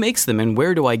 but who makes them and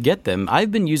where do I get them?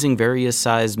 I've been using various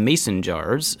size mason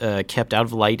jars, kept out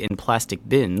of light in plastic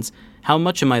bins. How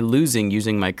much am I losing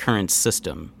using my current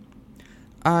system?"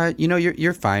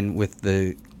 You're fine with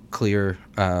the clear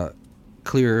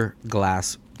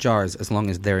glass jars as long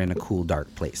as they're in a cool,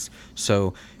 dark place.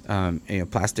 So,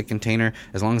 plastic container,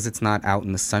 as long as it's not out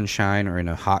in the sunshine or in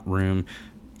a hot room,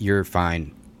 you're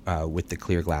fine with the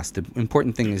clear glass. The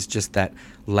important thing is just that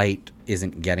light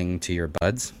isn't getting to your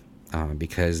buds.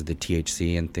 because the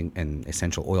THC and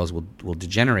essential oils will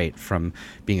degenerate from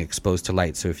being exposed to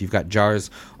light. So if you've got jars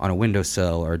on a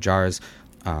windowsill or jars,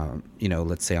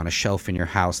 let's say on a shelf in your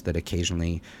house that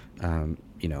occasionally,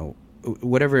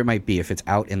 whatever it might be, if it's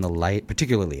out in the light,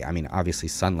 particularly, I mean, obviously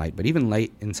sunlight, but even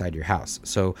light inside your house.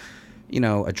 So,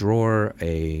 a drawer,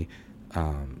 a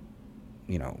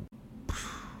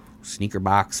sneaker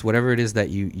box, whatever it is that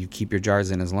you keep your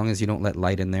jars in, as long as you don't let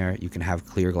light in there, you can have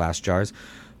clear glass jars.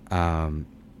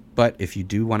 But if you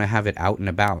do want to have it out and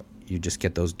about, you just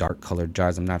get those dark colored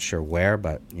jars. I'm not sure where,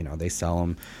 but they sell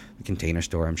them. The Container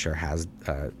Store, I'm sure, has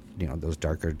those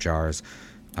darker jars.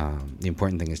 The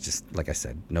important thing is just, like I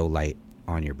said, no light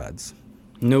on your buds.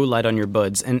 No light on your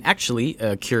buds. And actually,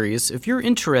 curious, if you're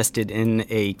interested in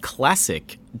a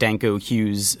classic Danko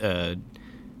Hughes I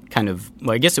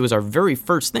guess it was our very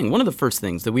first thing. One of the first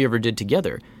things that we ever did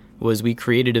together was we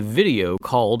created a video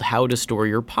called How to Store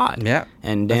Your Pot. Yeah,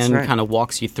 and Dan kind of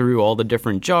walks you through all the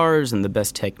different jars and the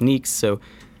best techniques. So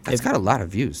it's got a lot of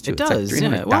views, too. It it's does, like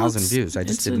 300,000 views. I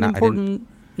just did not. It's an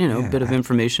important, bit of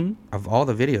information. Of all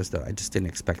the videos, though, I just didn't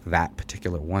expect that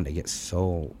particular one to get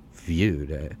so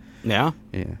viewed. Yeah.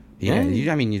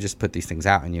 You just put these things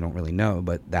out and you don't really know,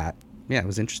 but it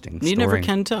was interesting. You never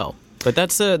can tell. But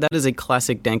that is a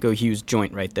classic Danko Hughes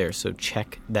joint right there, so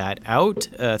check that out.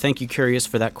 Thank you, Curious,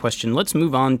 for that question. Let's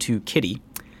move on to Kitty.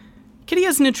 Kitty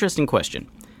has an interesting question.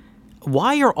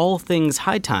 Why are all things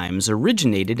High Times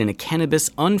originated in a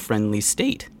cannabis-unfriendly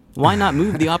state? Why not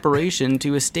move the operation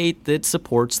to a state that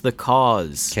supports the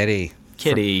cause? Kitty.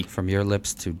 From your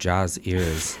lips to Jaws'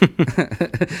 ears.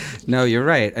 No, you're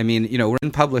right. I mean, we're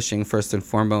in publishing first and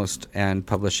foremost, and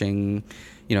publishing,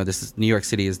 this is New York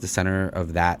City is the center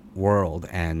of that world,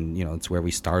 and, it's where we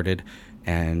started.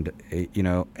 And,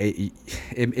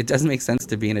 it doesn't make sense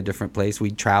to be in a different place.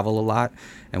 We travel a lot,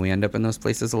 and we end up in those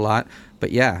places a lot.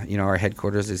 But yeah, our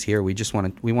headquarters is here. We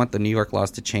want the New York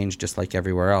laws to change just like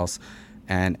everywhere else.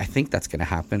 And I think that's going to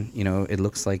happen. It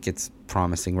looks like it's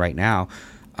promising right now.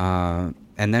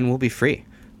 And then we'll be free.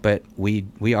 But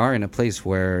we are in a place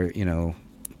where,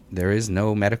 there is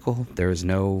no medical, there is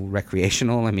no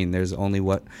recreational. I mean, there's only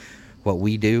what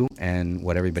we do and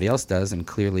what everybody else does. And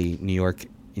clearly New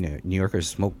Yorkers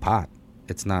smoke pot.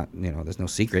 It's not, there's no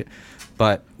secret.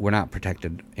 But we're not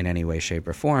protected in any way, shape,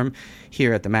 or form.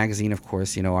 Here at the magazine, of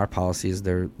course, our policy is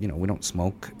we don't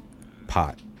smoke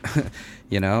pot.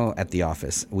 At the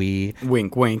office. We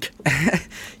wink, wink.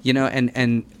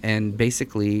 And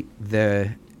basically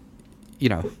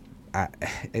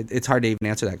it's hard to even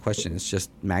answer that question. It's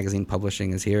just magazine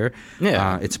publishing is here.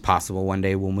 Yeah. It's possible one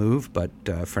day we'll move, but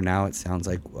for now it sounds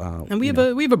like. And we have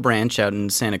a branch out in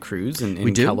Santa Cruz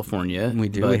in California. We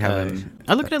do. But, we have.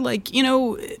 I look at it like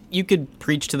you could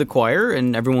preach to the choir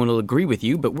and everyone will agree with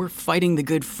you, but we're fighting the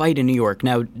good fight in New York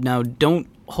now. Don't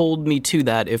hold me to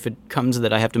that if it comes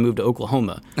that I have to move to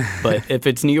Oklahoma. But if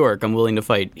it's New York, I'm willing to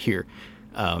fight here.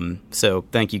 So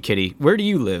thank you, Kitty. Where do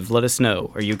you live? Let us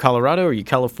know. Are you Colorado? Are you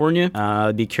California?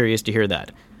 I'd be curious to hear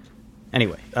that.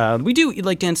 Anyway, we do,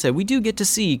 like Dan said, we do get to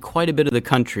see quite a bit of the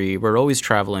country. We're always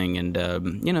traveling and,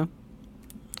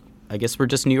 I guess we're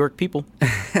just New York people.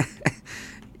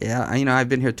 Yeah, I've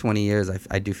been here 20 years.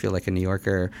 I do feel like a New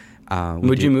Yorker.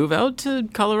 Would you move out to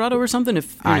Colorado or something?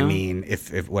 If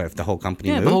the whole company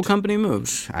moved? Yeah, the whole company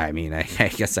moves. I mean, I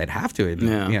guess I'd have to.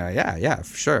 Yeah,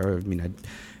 for sure. I mean, I'd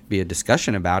be a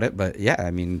discussion about it, but yeah,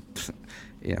 I mean,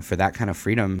 for that kind of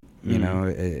freedom,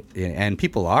 and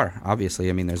people are, obviously.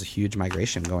 I mean, there's a huge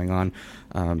migration going on.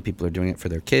 People are doing it for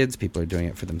their kids. People are doing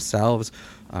it for themselves.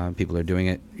 People are doing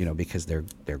it, because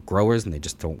they're growers and they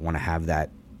just don't want to have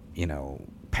that,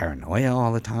 paranoia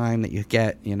all the time that you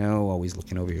get, always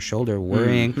looking over your shoulder,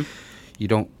 worrying. Mm-hmm. You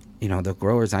don't, the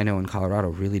growers I know in Colorado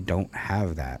really don't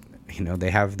have that.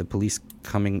 They have the police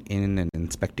coming in and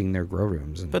inspecting their grow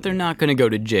rooms. But they're not going to go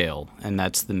to jail, and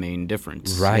that's the main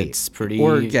difference. Right. It's pretty...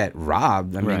 Or get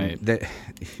robbed. I right. mean,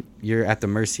 you're at the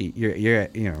mercy. You're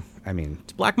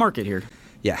It's black market here.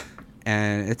 Yeah.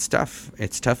 And it's tough.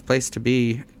 It's a tough place to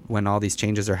be when all these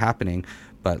changes are happening.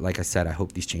 But like I said, I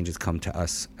hope these changes come to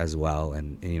us as well.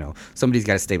 And somebody's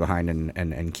got to stay behind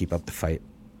and keep up the fight.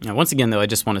 Now, once again, though, I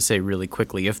just want to say really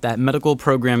quickly, if that medical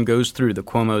program goes through that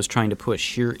Cuomo is trying to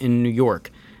push here in New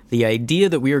York, the idea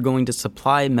that we are going to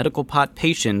supply medical pot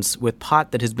patients with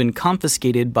pot that has been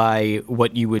confiscated by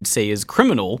what you would say is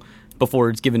criminal before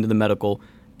it's given to the medical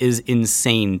is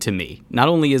insane to me. Not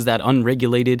only is that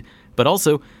unregulated, but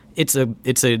also it's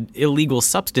a illegal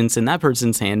substance in that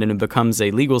person's hand and it becomes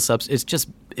a legal substance.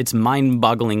 It's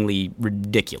mind-bogglingly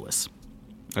ridiculous.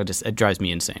 It drives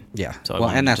me insane. Yeah. So well,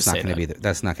 and that's not going to be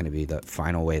that's not going to be the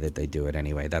final way that they do it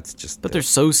anyway. That's just. But they're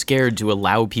so scared to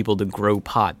allow people to grow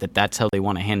pot that's how they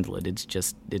want to handle it.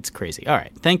 It's crazy. All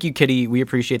right. Thank you, Kitty. We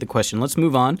appreciate the question. Let's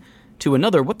move on to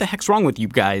another "What the heck's wrong with you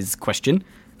guys?" question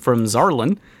from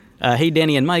Zarlin. Hey,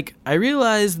 Danny and Mike. I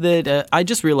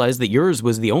just realized that yours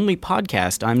was the only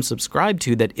podcast I'm subscribed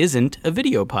to that isn't a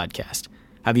video podcast.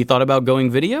 Have you thought about going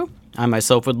video? I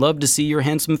myself would love to see your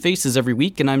handsome faces every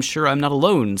week, and I'm sure I'm not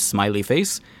alone, smiley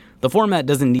face. The format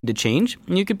doesn't need to change,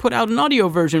 and you could put out an audio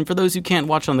version for those who can't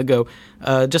watch on the go.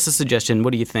 Just a suggestion.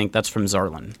 What do you think? That's from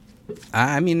Zarlin.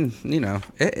 I mean,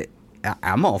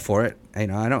 I'm all for it.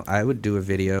 I would do a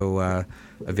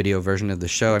video version of the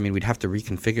show. I mean, we'd have to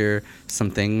reconfigure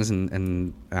some things,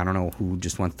 and I don't know who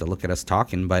just wants to look at us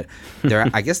talking, but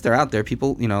I guess they're out there.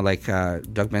 People, like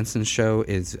Doug Benson's show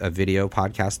is a video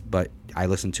podcast, but I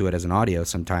listen to it as an audio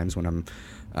sometimes when I'm,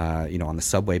 on the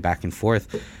subway back and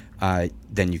forth.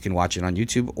 Then you can watch it on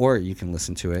YouTube, or you can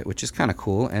listen to it, which is kind of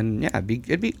cool. And yeah,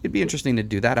 it'd be interesting to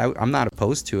do that. I'm not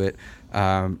opposed to it.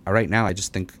 Right now, I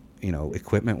just think,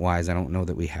 equipment wise, I don't know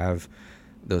that we have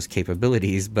those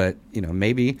capabilities, but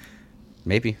maybe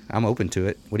I'm open to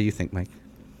it. What do you think, Mike?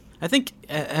 I think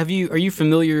are you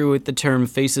familiar with the term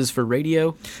faces for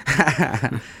radio?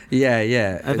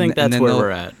 Yeah. I think that's where we're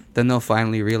at. Then they'll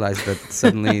finally realize that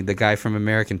suddenly the guy from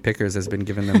American Pickers has been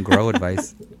giving them grow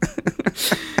advice.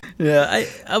 Yeah,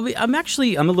 I'm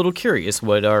a little curious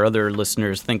what our other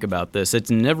listeners think about this. It's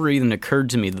never even occurred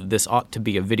to me that this ought to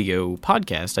be a video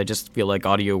podcast. I just feel like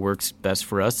audio works best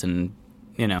for us, and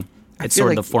it's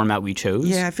sort of the format we chose.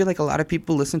 Yeah, I feel like a lot of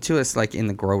people listen to us like in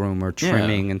the grow room or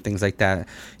trimming and things like that.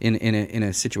 In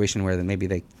a situation where maybe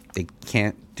they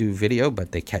can't do video,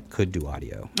 but they could do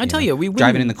audio. I tell you, we wouldn't,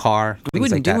 driving in the car. We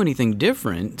wouldn't do anything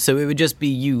different. So it would just be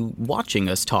you watching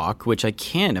us talk, which I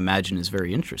can't imagine is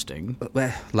very interesting.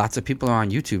 Well, lots of people are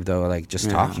on YouTube though, like just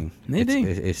talking. Maybe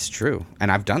it's true,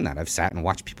 and I've done that. I've sat and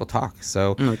watched people talk.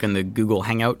 So like in the Google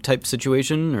Hangout type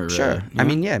situation, or sure. I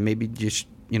mean, maybe just.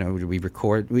 We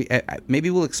record. Maybe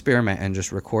we'll experiment and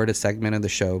just record a segment of the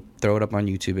show, throw it up on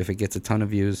YouTube. If it gets a ton of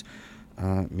views,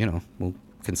 we'll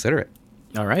consider it.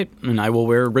 All right, and I will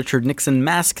wear a Richard Nixon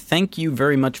mask. Thank you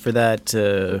very much for that.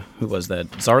 Who was that?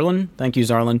 Zarlin? Thank you,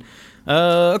 Zarlin.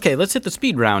 Okay, let's hit the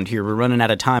speed round here. We're running out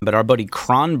of time, but our buddy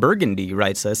Cron Burgundy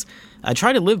writes us, I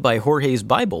try to live by Jorge's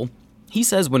Bible. He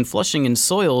says when flushing in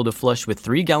soil to flush with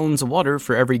 3 gallons of water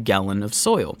for every gallon of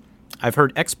soil. I've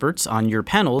heard experts on your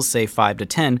panels say 5 to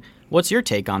 10. What's your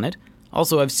take on it?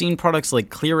 Also, I've seen products like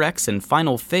ClearX and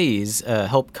Final Phase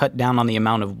help cut down on the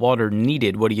amount of water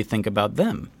needed. What do you think about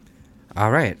them? All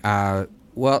right.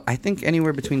 Well, I think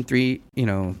anywhere between 3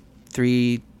 to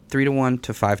 1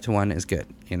 to 5 to 1 is good.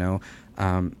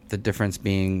 The difference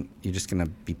being you're just going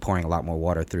to be pouring a lot more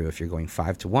water through if you're going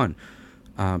 5 to 1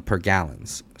 per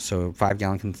gallons. So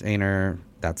 5-gallon container,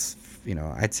 that's,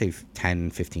 I'd say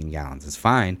 10, 15 gallons is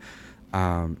fine.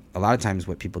 A lot of times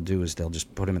what people do is they'll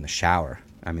just put them in the shower.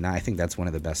 I mean, I think that's one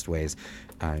of the best ways.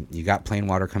 You got plain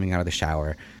water coming out of the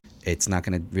shower. It's not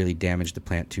going to really damage the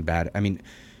plant too bad. I mean,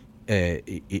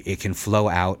 it can flow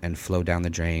out and flow down the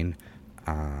drain.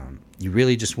 You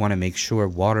really just want to make sure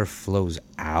water flows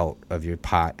out of your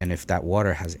pot. And if that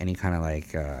water has any kind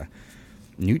of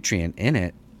nutrient in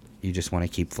it, you just want to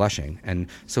keep flushing. And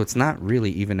so it's not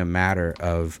really even a matter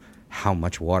of how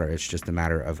much water. It's just a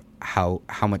matter of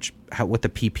what the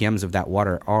ppms of that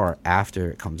water are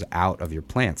after it comes out of your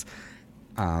plants.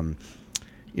 Some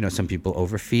people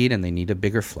overfeed and they need a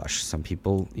bigger flush. Some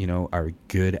people, are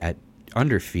good at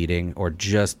underfeeding or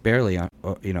just barely,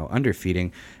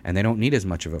 underfeeding, and they don't need as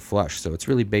much of a flush. So it's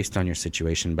really based on your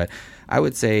situation. But I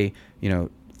would say,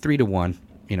 3 to 1,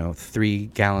 3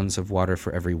 gallons of water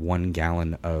for every 1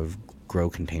 gallon of grow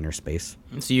container space.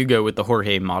 So you go with the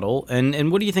Jorge model.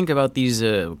 And what do you think about these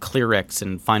ClearX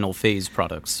and Final Phase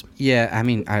products? Yeah, I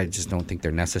mean, I just don't think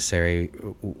they're necessary.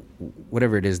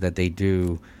 Whatever it is that they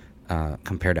do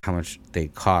compared to how much they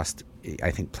cost,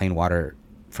 I think plain water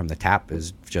from the tap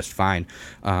is just fine.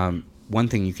 One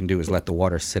thing you can do is let the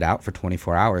water sit out for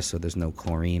 24 hours so there's no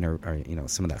chlorine or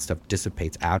some of that stuff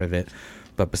dissipates out of it.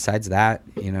 But besides that,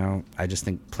 I just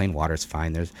think plain water is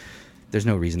fine. There's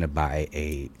no reason to buy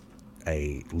a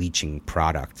leaching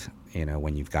product,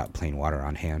 when you've got plain water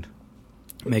on hand.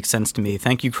 Makes sense to me.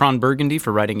 Thank you, Cron Burgundy,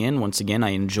 for writing in. Once again, I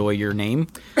enjoy your name.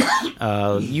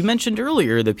 You mentioned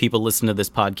earlier that people listen to this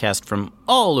podcast from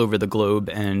all over the globe,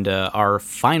 and our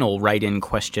final write-in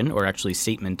question, or actually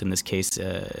statement in this case,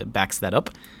 backs that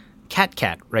up.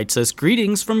 Cat writes us,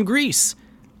 greetings from Greece.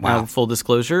 Wow. Full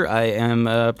disclosure, I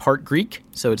am part Greek,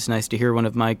 so it's nice to hear one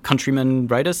of my countrymen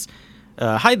write us.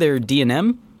 Hi there,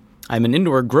 D&M. I'm an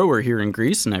indoor grower here in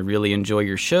Greece, and I really enjoy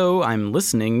your show. I'm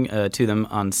listening to them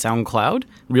on SoundCloud.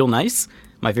 Real nice.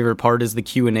 My favorite part is the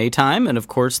Q&A time, and of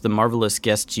course, the marvelous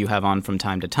guests you have on from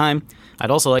time to time. I'd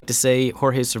also like to say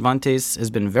Jorge Cervantes has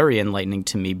been very enlightening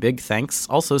to me. Big thanks.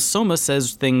 Also, Soma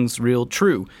says things real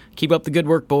true. Keep up the good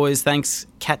work, boys. Thanks,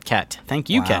 Cat. Thank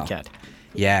you, Wow. Cat.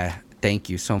 Yeah, thank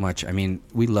you so much. I mean,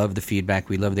 we love the feedback.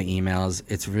 We love the emails.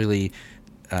 It's really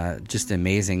just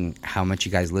amazing how much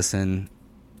you guys listen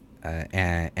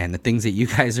and the things that you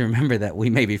guys remember that we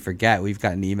maybe forget. We've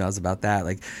gotten emails about that,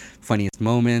 like funniest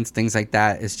moments, things like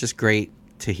that. It's just great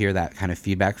to hear that kind of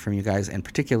feedback from you guys, and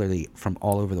particularly from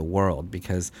all over the world,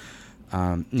 because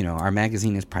our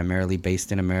magazine is primarily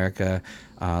based in America,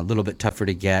 a little bit tougher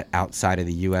to get outside of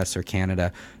the US or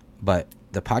Canada, but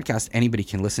the podcast anybody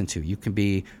can listen to. You can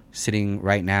be sitting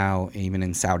right now even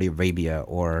in Saudi Arabia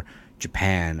or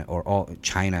Japan or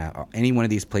China or any one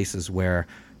of these places where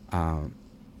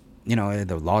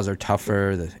the laws are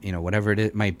tougher, whatever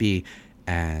it might be,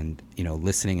 and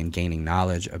listening and gaining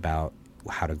knowledge about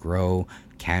how to grow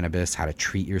cannabis, how to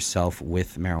treat yourself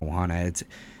with marijuana.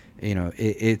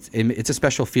 It's a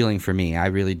special feeling for me. I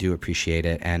really do appreciate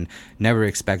it, and never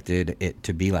expected it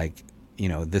to be like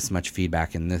this much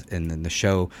feedback in the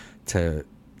show to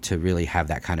really have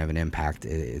that kind of an impact.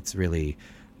 It's really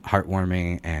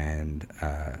heartwarming and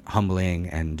humbling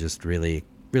and just really,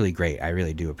 really great. I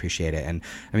really do appreciate it. And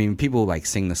I mean, people like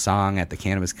sing the song at the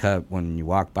Cannabis Cup when you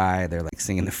walk by. They're like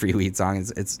singing the Free Weed song.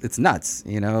 It's nuts,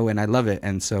 and I love it.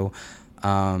 And so,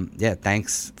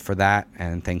 thanks for that,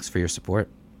 and thanks for your support.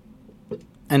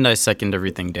 And I second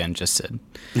everything Dan just said.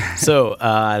 So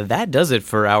that does it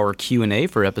for our Q&A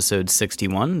for episode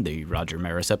 61, the Roger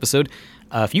Maris episode.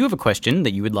 If you have a question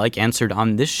that you would like answered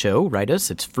on this show, write us.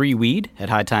 It's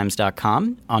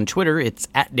freeweed@hightimes.com. On Twitter, it's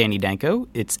 @DannyDanko.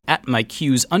 It's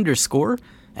 @MyQs_,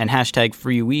 and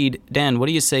 #freeweed. Dan, what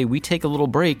do you say we take a little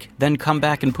break, then come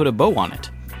back and put a bow on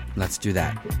it? Let's do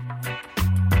that.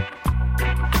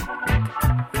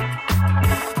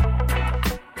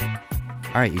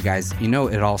 All right, you guys,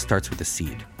 it all starts with a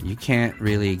seed. You can't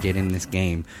really get in this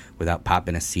game without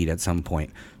popping a seed at some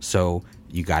point. So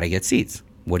you got to get seeds.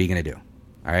 What are you going to do?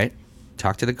 All right?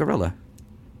 Talk to the gorilla.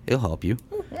 He'll help you.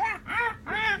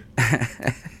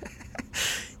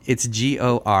 It's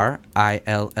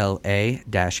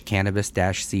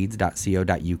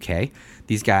gorilla-cannabis-seeds.co.uk.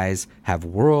 These guys have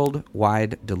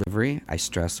worldwide delivery. I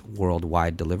stress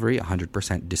worldwide delivery,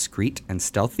 100% discreet and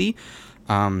stealthy.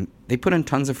 They put in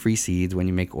tons of free seeds when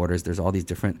you make orders. There's all these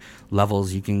different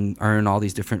levels. You can earn all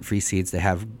these different free seeds. They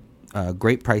have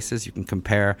great prices. You can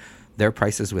compare their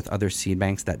prices with other seed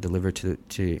banks that deliver to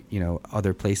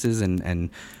other places, and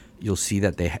you'll see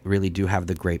that they really do have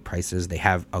the great prices. They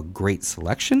have a great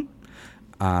selection.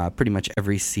 Pretty much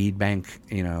every seed bank,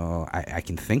 I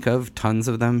can think of, tons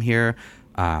of them here.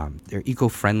 They're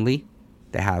eco-friendly.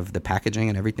 They have the packaging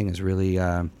and everything is really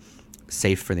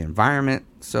safe for the environment.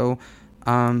 So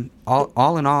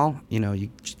all in all, you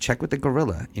check with the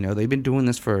gorilla. They've been doing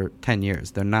this for 10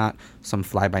 years. They're not some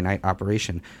fly-by-night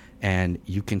operation. And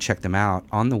you can check them out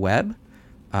on the web.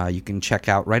 You can check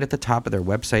out right at the top of their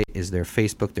website is their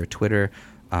Facebook, their Twitter.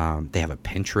 They have a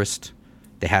Pinterest.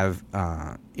 They have,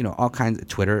 all kinds of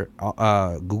Twitter,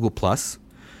 Google Plus.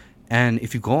 And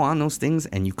if you go on those things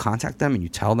and you contact them and you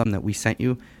tell them that we sent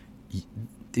you,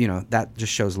 that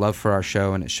just shows love for our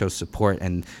show and it shows support,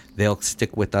 and they'll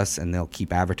stick with us and they'll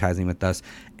keep advertising with us.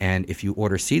 And if you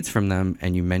order seeds from them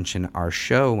and you mention our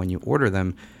show when you order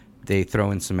them, they throw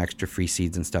in some extra free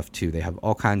seeds and stuff too. They have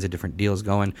all kinds of different deals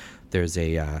going. There's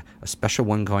a special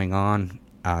one going on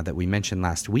that we mentioned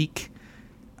last week.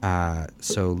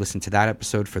 So listen to that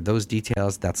episode for those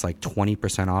details. That's like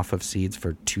 20% off of seeds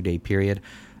for a 2-day period.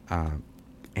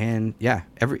 And yeah,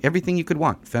 everything you could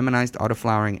want. Feminized,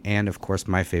 autoflowering, and of course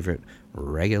my favorite,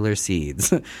 regular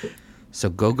seeds. So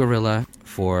go Gorilla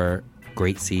for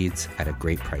great seeds at a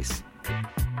great price.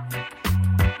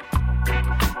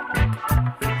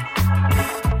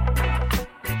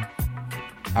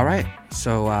 All right,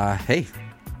 so hey,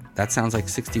 that sounds like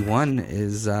 61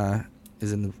 is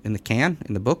in the can,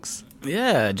 in the books.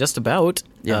 Yeah, just about.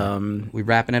 Yeah, we're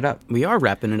wrapping it up. We are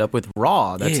wrapping it up with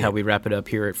Raw. That's how we wrap it up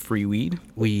here at Free Weed.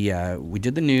 We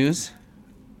did the news.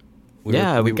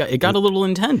 It got a little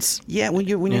intense. Yeah, when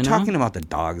you're talking about the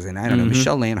dogs, and I don't know,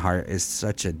 Michelle Lanehart is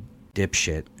such a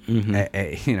dipshit.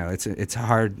 It's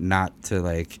hard not to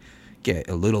like get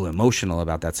a little emotional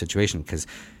about that situation, because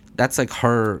that's like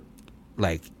her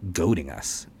like goading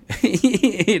us.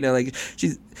 Like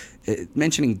she's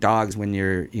mentioning dogs when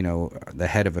you're the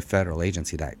head of a federal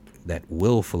agency that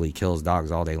willfully kills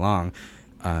dogs all day long,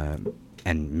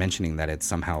 and mentioning that it's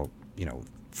somehow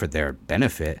for their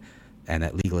benefit, and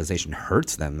that legalization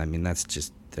hurts them. I mean,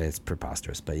 it's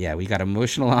preposterous. But yeah, we got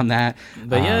emotional on that.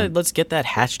 But yeah, let's get that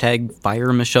hashtag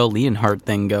Fire Michelle Leonhart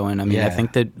thing going. I mean, I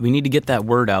think that we need to get that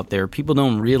word out there. People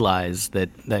don't realize that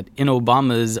in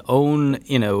Obama's own,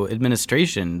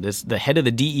 administration, the head of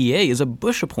the DEA is a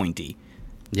Bush appointee.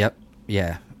 Yep.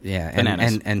 Yeah.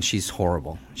 And she's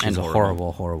horrible. She's a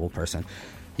horrible, horrible person.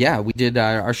 Yeah, we did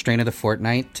our strain of the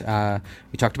fortnight.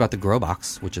 We talked about the Grow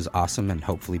Box, which is awesome, and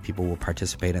hopefully people will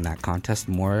participate in that contest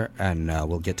more, and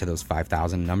we'll get to those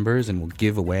 5,000 numbers, and we'll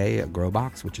give away a Grow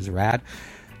Box, which is rad.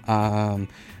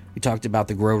 We talked about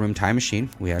the Grow Room Time Machine.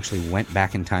 We actually went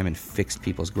back in time and fixed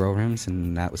people's grow rooms,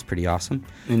 and that was pretty awesome.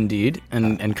 Indeed.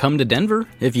 And come to Denver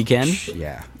if you can.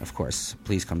 Yeah, of course.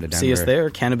 Please come to Denver. See us there,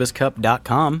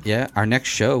 CannabisCup.com. Yeah, our next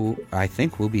show, I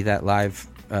think, will be that live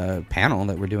panel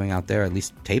that we're doing out there, at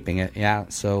least taping it. Yeah,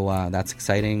 so that's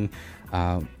exciting.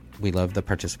 We love the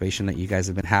participation that you guys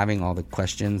have been having. All the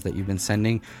questions that you've been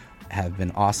sending have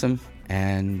been awesome.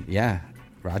 And yeah,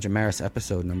 Roger Maris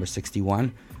episode number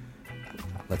 61.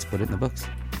 Let's put it in the books.